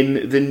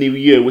in the new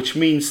year, which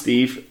means,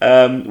 Steve,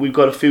 we've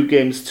got a few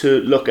games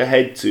to look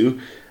ahead to.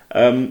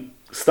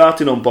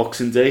 Starting on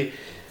Boxing Day,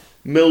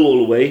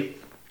 Millwall away.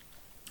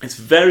 It's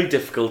very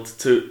difficult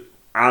to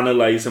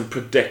analyse and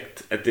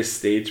predict at this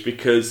stage,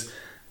 because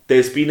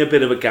there's been a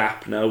bit of a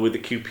gap now with the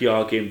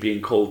QPR game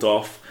being called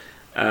off,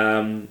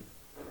 to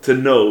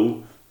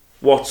know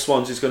what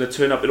Swansea's going to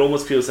turn up. It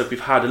almost feels like we've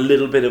had a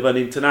little bit of an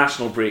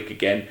international break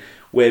again,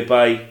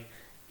 whereby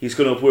he's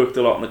going to have worked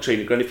a lot on the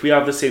training ground. If we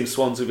have the same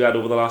Swansea we had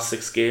over the last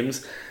 6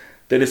 games,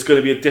 then it's going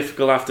to be a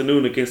difficult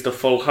afternoon against a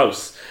full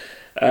house.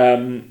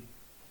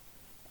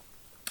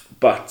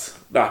 But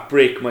that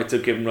break might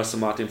have given Russell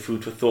Martin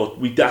food for thought.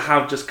 We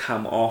have just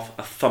come off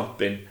a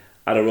thumping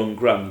at our own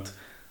ground.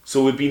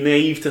 So we'd be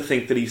naive to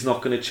think that he's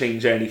not going to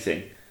change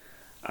anything.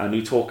 And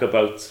we talk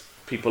about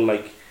people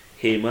like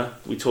Hamer.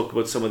 We talk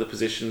about some of the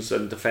positions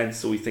and defence,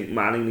 so we think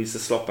Manning needs to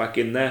slot back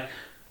in there.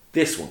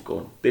 This one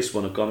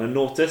have gone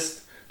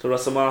unnoticed to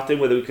Russell Martin,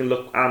 whether we can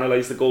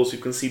analyse the goals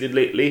we've conceded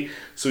lately.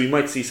 So we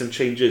might see some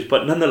changes.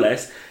 But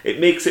nonetheless,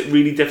 it makes it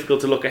really difficult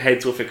to look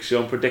ahead to a fixture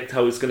and predict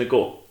how it's going to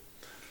go.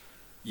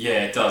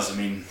 Yeah, it does. I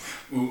mean,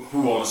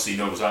 who honestly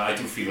knows? I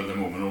do feel at the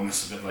moment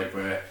almost a bit like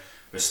we're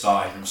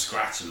starting from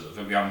scratch a little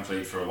bit. We haven't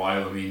played for a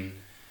while. I mean,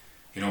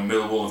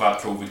 Millwall have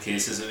had COVID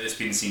cases. It's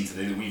been seen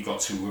today that we've got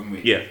 2, haven't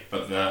we? Yeah.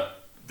 But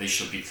they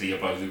should be clear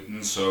by Luton,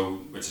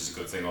 which is a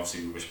good thing.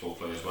 Obviously, we wish both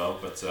play as well.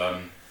 But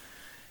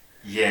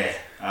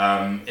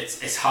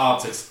it's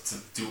hard to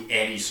do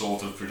any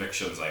sort of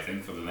predictions, I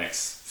think, for the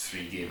next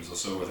 3 games or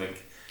so. I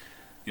think,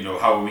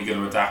 how are we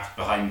going to adapt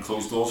behind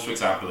closed doors, for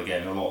example?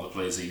 Again, a lot of the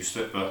players are used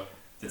to it, but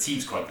the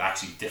team's quite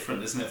actually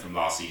different, isn't it, from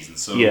last season?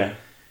 So yeah,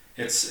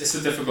 it's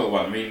a difficult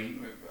one. I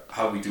mean,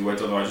 how we do, I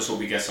don't know. I just hope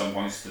we get some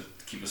points to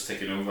keep us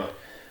ticking over.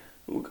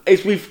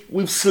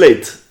 We've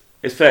slid,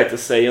 it's fair to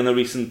say, on the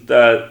recent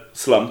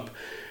slump.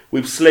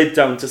 We've slid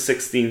down to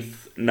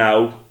 16th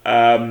now.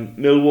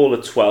 Millwall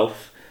are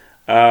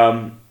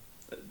 12th.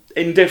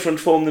 In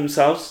different form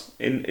themselves.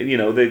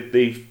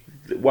 They've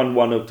won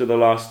 1 up to the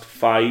last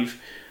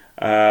 5,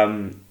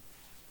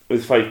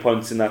 with 5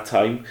 points in that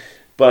time.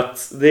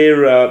 But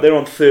they're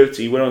on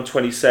 30, we're on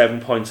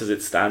 27 points as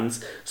it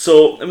stands.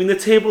 So, I mean, the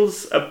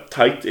tables are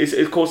tight.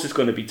 Of course it's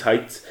going to be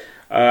tight.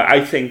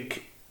 I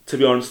think, to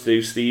be honest with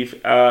you,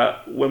 Steve,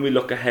 when we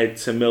look ahead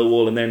to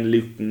Millwall and then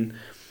Luton,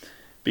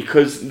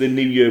 because the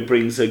new year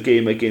brings a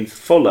game against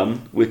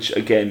Fulham, which,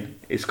 again,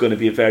 is going to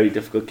be a very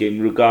difficult game,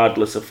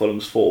 regardless of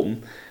Fulham's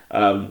form,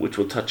 which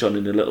we'll touch on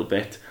in a little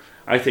bit.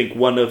 I think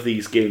one of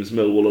these games,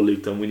 Millwall or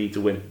Luton, we need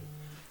to win.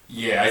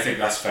 Yeah, I think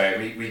that's fair.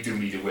 We do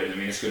need to win. I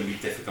mean, it's going to be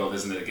difficult,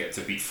 isn't it,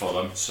 to beat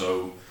Fulham.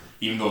 So,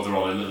 even though they're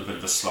on a little bit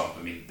of a slump,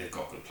 I mean, they've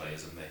got good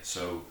players, haven't they?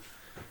 So,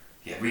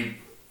 yeah,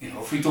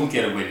 if we don't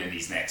get a win in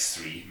these next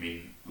 3, I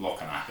mean, a lot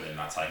can happen in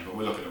that time. But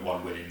we're looking at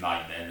 1 win in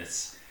 9. Then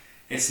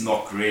it's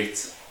not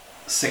great.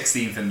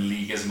 16th in the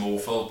league isn't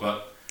awful,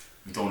 but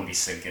we don't want to be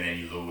sinking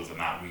any lower than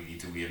that, really,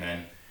 do we? And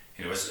then,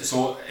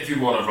 so if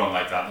you want to run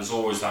like that, there's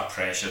always that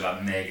pressure,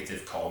 that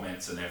negative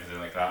comments and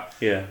everything like that.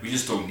 Yeah. We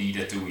just don't need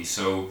it, do we?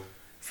 So,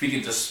 if we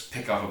can just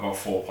pick up about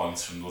 4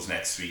 points from those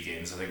next 3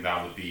 games, I think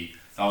that would be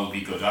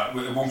good.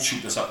 It won't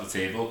shoot us up the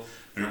table,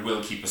 but it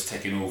will keep us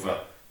ticking over.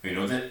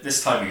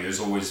 This time of year is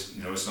always,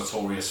 it's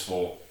notorious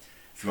for,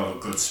 if you have a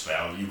good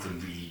spell, you can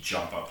really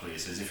jump up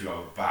places. If you have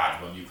a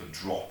bad one, you can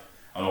drop,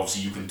 and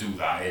obviously you can do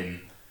that in,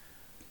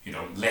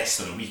 less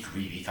than a week,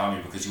 really, can't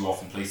you? Because you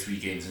often play 3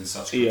 games in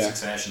such quick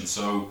succession.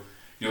 So,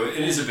 it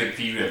is a big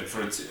period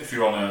for it. If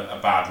you're on a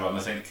bad run, I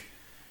think.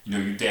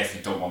 You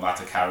definitely don't want that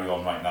to carry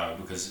on right now,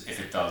 because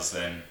if it does,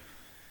 then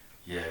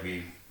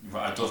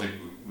I don't think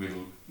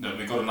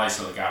we've got a nice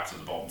little gap to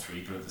the bottom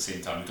 3, but at the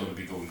same time we don't want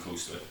to be going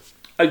close to it.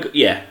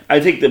 I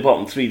think the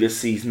bottom 3 this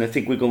season, I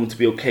think we're going to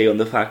be okay on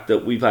the fact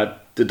that we've had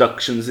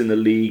deductions in the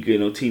league.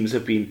 Teams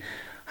have been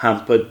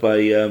hampered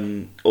by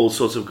all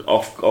sorts of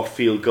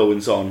off-field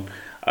goings on.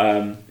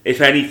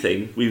 If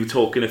anything, we were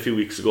talking a few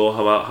weeks ago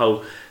about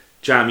how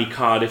jammy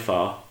Cardiff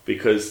are,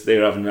 because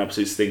they're having an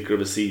absolute stinker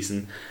of a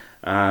season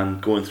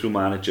and going through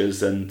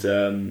managers, and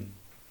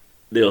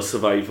they'll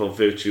survive on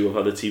virtue of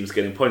other teams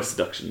getting points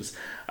deductions.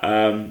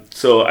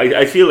 So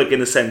I feel like,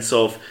 in a sense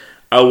of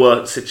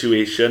our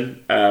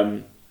situation,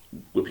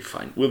 we'll be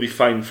fine. We'll be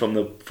fine from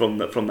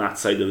that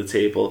side of the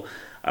table.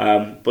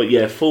 But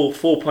yeah, 4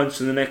 points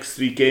in the next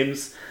 3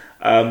 games.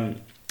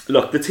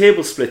 Look, the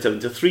table's split up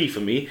into 3 for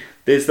me.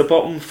 There's the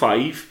bottom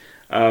 5.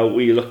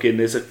 Where you're looking,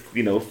 there's a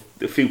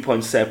few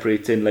points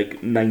separating,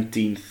 like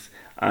 19th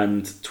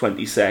and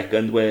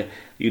 22nd, where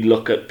you'd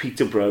look at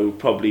Peterborough,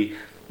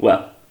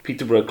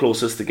 Peterborough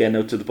closest again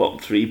out to the bottom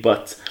 3,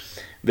 but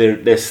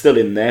they're still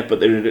in there, but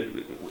they're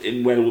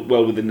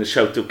well within the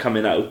shout of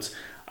coming out.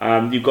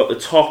 You've got the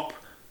top,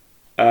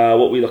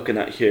 what we're looking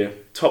at here,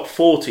 top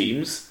 4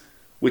 teams,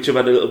 which have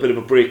had a little bit of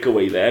a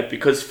breakaway there,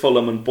 because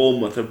Fulham and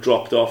Bournemouth have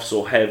dropped off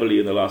so heavily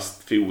in the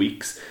last few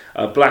weeks.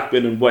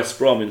 Blackburn and West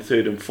Brom in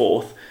 3rd and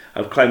 4th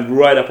have climbed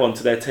right up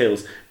onto their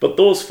tails. But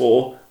those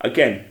 4,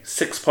 again,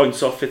 6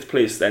 points off 5th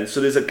place then,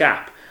 so there's a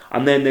gap.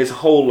 And then there's a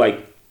whole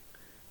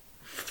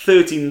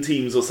 13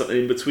 teams or something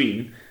in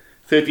between,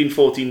 13,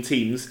 14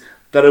 teams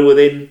that are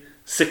within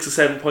 6 or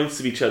 7 points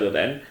of each other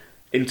then.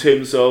 In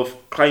terms of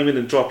climbing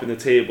and dropping the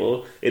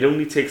table, it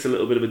only takes a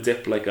little bit of a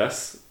dip like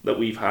us that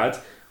we've had,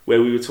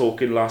 where we were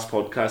talking last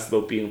podcast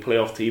about being a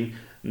playoff team,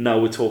 now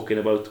we're talking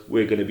about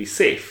we're going to be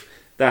safe.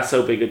 That's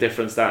how big a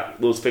difference that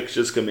those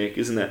fixtures can make,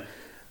 isn't it?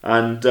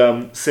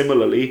 And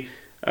similarly,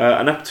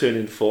 an upturn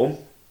in form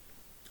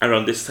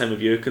around this time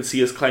of year can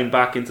see us climb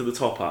back into the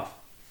top half.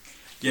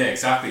 Yeah,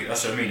 exactly.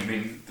 That's what I mean. I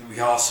mean, we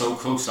are so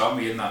close, aren't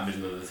we, in that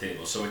middle of the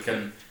table? So it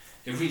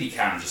really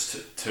can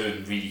just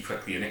turn really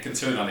quickly, and it can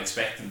turn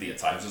unexpectedly at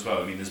times as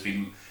well. I mean, there's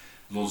been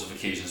loads of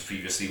occasions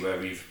previously where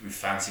we've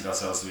fancied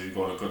ourselves that we've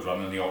got a good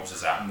run and the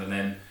opposite's happened, and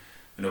then,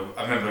 you know,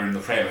 I remember in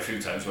the Prem a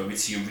few times where we'd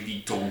see a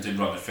really daunting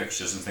run of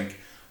fixtures and think,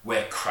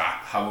 we're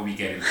crap, how are we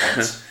getting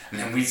points? And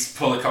then we'd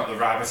pull a couple of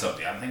rabbits up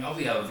there and think, oh,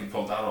 the hell have we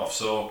pulled that off?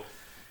 So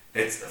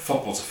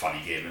football's a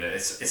funny game, and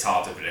it's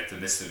hard to predict,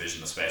 and this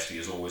division especially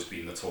has always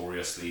been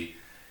notoriously,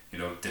 you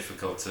know,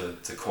 difficult to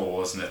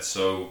call, isn't it?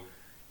 So,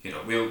 you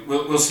know,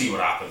 we'll see what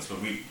happens, but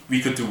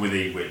we could do with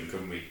a win,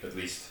 couldn't we, at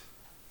least?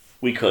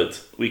 We could.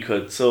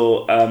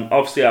 So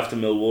obviously after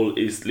Millwall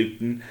is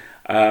Luton.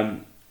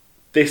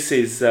 This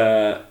is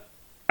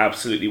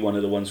absolutely one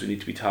of the ones we need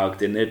to be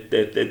targeting.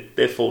 They're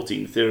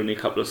 14th. They're only a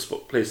couple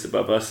of places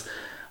above us.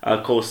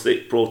 Of course,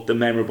 they brought the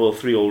memorable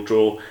 3-3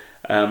 draw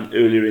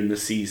earlier in the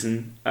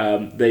season.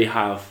 They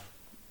have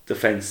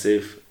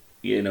defensive,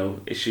 you know,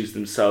 issues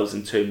themselves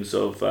in terms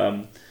of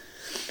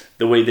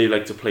the way they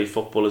like to play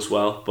football as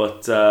well.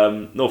 But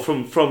no,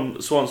 from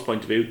Swan's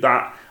point of view,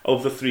 that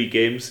of the 3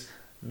 games,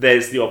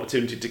 there's the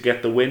opportunity to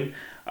get the win.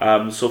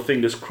 So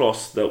fingers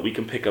crossed that we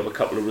can pick up a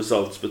couple of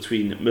results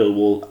between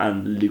Millwall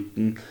and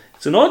Luton.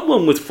 It's an odd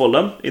one with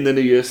Fulham in the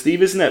new year,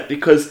 Steve, isn't it?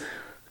 Because,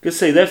 like I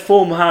say, their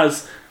form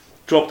has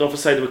dropped off the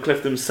side of a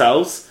cliff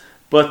themselves,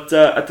 but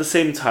at the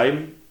same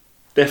time,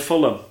 they're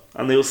Fulham,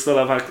 and they'll still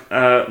have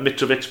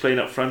Mitrovic playing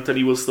up front, and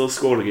he will still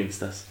score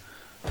against us.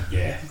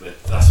 Yeah,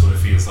 that's what it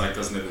feels like,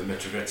 doesn't it, with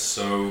Mitrovic?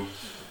 So,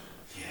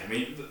 yeah, I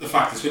mean, the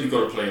fact is when you've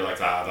got to play like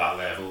that at that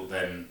level,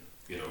 then,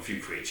 you know, if you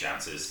create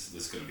chances,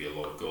 there's going to be a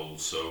lot of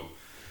goals. So,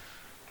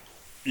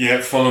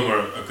 yeah, Fulham are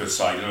a good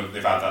side. You know,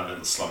 they've had that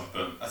little slump,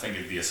 but I think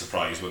it'd be a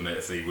surprise, wouldn't it,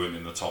 if they weren't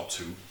in the top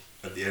 2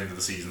 at the end of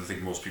the season. I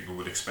think most people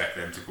would expect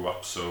them to go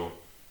up. So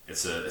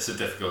it's a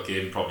difficult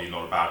game, probably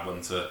not a bad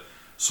one to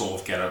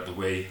sort of get out of the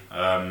way.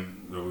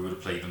 We would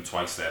have played them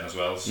twice then as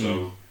well.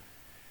 So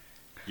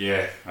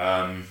we'll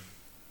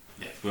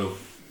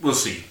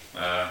see.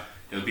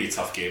 It'll be a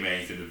tough game.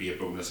 Anything would be a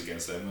bonus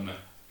against them, wouldn't it?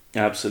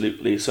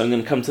 Absolutely. So I'm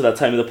going to come to that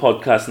time of the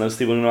podcast now,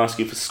 Steve. I'm going to ask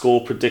you for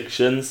score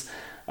predictions.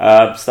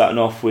 Starting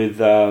off with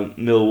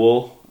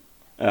Millwall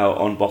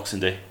on Boxing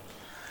Day.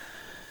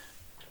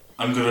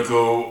 I'm going to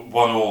go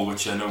 1-1,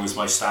 which I know is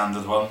my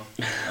standard one.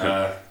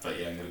 But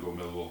yeah, I'm going to go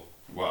Millwall.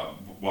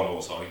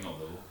 1-1, sorry, not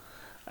Millwall.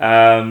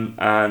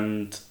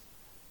 And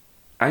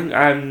I'm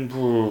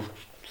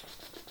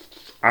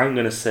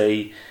going to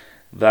say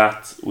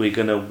that we're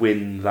going to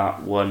win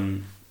that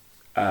one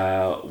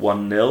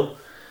 1-0.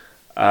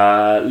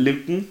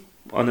 Luton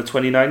on the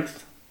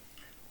 29th.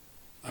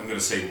 I'm going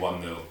to say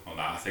 1-0 on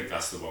that. I think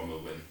that's the one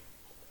we'll win.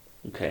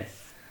 Okay.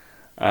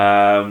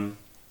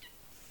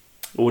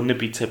 Wouldn't it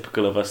be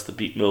typical of us to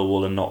beat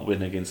Millwall and not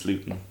win against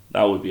Luton?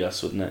 That would be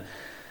us, wouldn't it?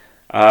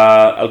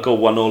 I'll go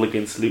 1-0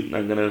 against Luton.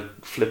 I'm going to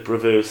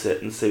reverse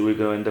it and say we're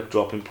going to end up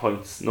dropping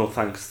points. No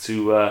thanks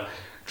to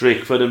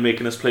Drakeford and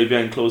making us play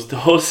behind closed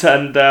doors,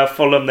 and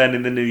Fulham then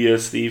in the new year,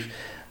 Steve.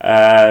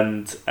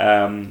 And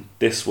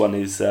this one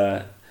is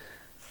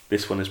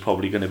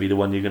probably going to be the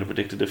one you're going to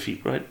predict a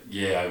defeat, right?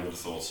 Yeah, I would have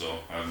thought so.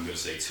 I'm going to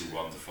say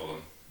 2-1 to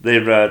Fulham.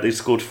 They've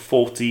scored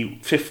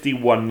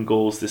 51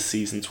 goals this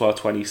season to our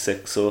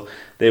 26, so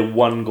they're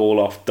 1 goal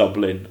off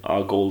doubling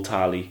our goal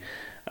tally,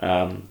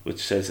 which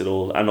says it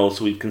all. And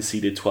also we've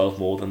conceded 12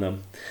 more than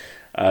them.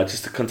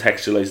 Just to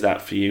contextualise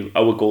that for you,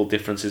 our goal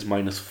difference is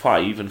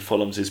 -5 and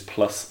Fulham's is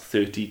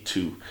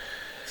 +32.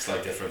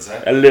 Slight difference,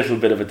 eh? A little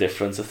bit of a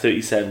difference, a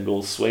 37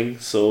 goal swing.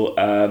 So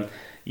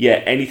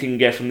yeah, anything you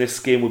get from this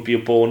game would be a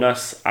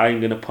bonus. I'm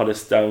going to put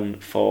us down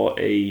for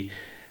a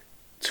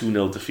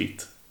 2-0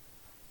 defeat.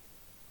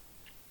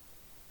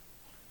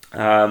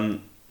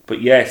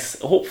 But yes,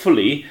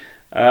 hopefully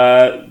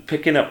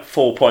picking up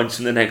 4 points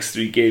in the next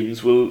 3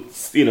 games will,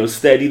 you know,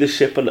 steady the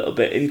ship a little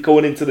bit in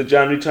going into the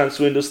January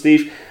transfer window,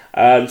 Steve,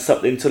 and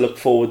something to look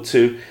forward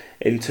to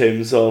in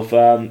terms of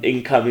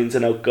incomings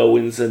and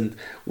outgoings and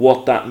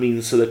what that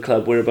means to the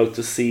club we're about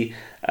to see.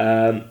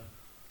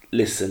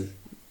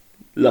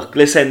 Look,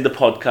 let's end the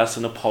podcast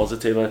on a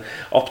positive,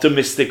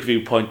 optimistic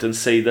viewpoint and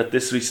say that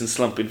this recent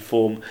slump in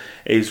form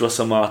is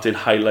Russell Martin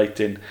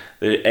highlighting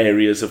the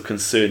areas of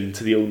concern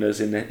to the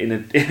owners in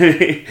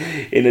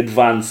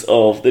advance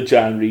of the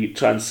January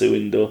transfer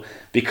window.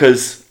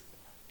 Because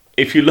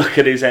if you look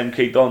at his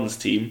MK Dons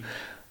team,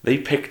 they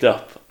picked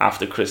up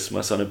after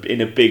Christmas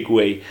in a big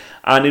way.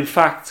 And in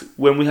fact,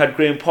 when we had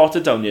Graham Potter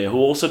down here, who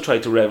also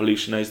tried to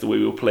revolutionise the way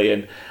we were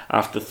playing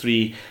after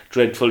 3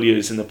 dreadful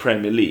years in the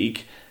Premier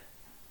League,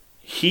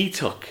 he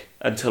took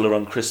until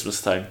around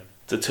Christmas time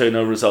to turn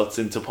our results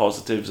into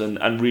positives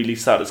and really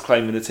start us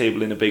climbing the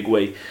table in a big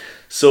way.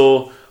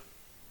 So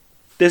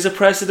there's a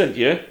precedent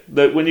here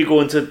that when you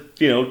go into,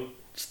 you know,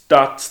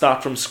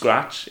 start from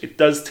scratch. It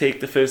does take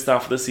the first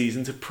half of the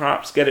season to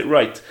perhaps get it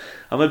right.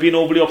 Am I being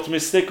overly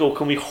optimistic, or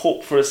can we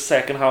hope for a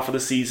second half of the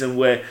season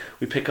where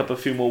we pick up a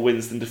few more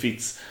wins than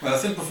defeats? Well, I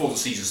think before the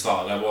season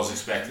started, I was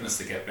expecting us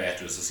to get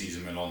better as the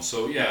season went on.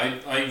 So yeah,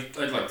 I'd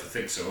like to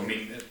think so. I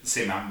mean, the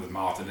same happened with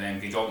Martin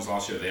and MK Dons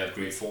last year. They had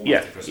great form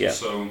after Christmas. Yeah.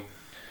 So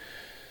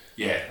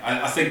yeah,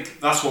 I think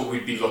that's what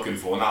we'd be looking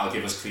for, and that'll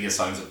give us clear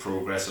signs of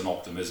progress and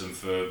optimism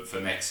for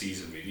next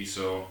season, really.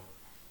 So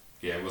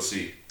yeah, we'll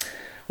see.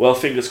 Well,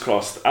 fingers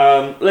crossed.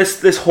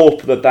 Let's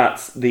hope that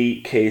that's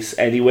the case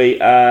anyway.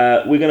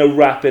 We're going to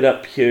wrap it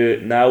up here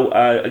now.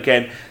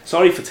 Again,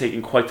 sorry for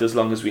taking quite as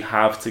long as we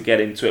have to get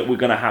into it. We're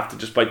going to have to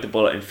just bite the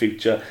bullet in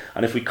future.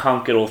 And if we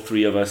can't get all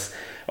three of us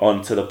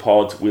onto the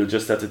pod, we'll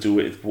just have to do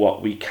it with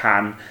what we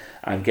can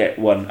and get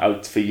one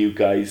out for you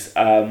guys.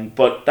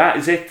 But that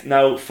is it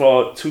now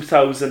for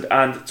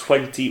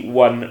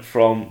 2021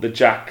 from the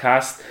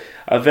Jackcast.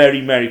 A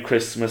very Merry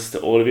Christmas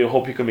to all of you. I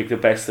hope you can make the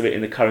best of it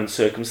in the current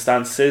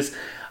circumstances.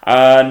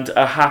 And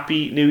a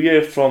Happy New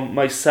Year from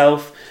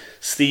myself,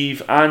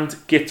 Steve, and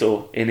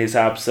Gitto in his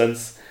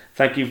absence.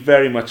 Thank you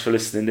very much for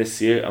listening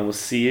this year, and we'll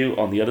see you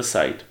on the other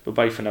side.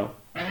 Bye-bye for now.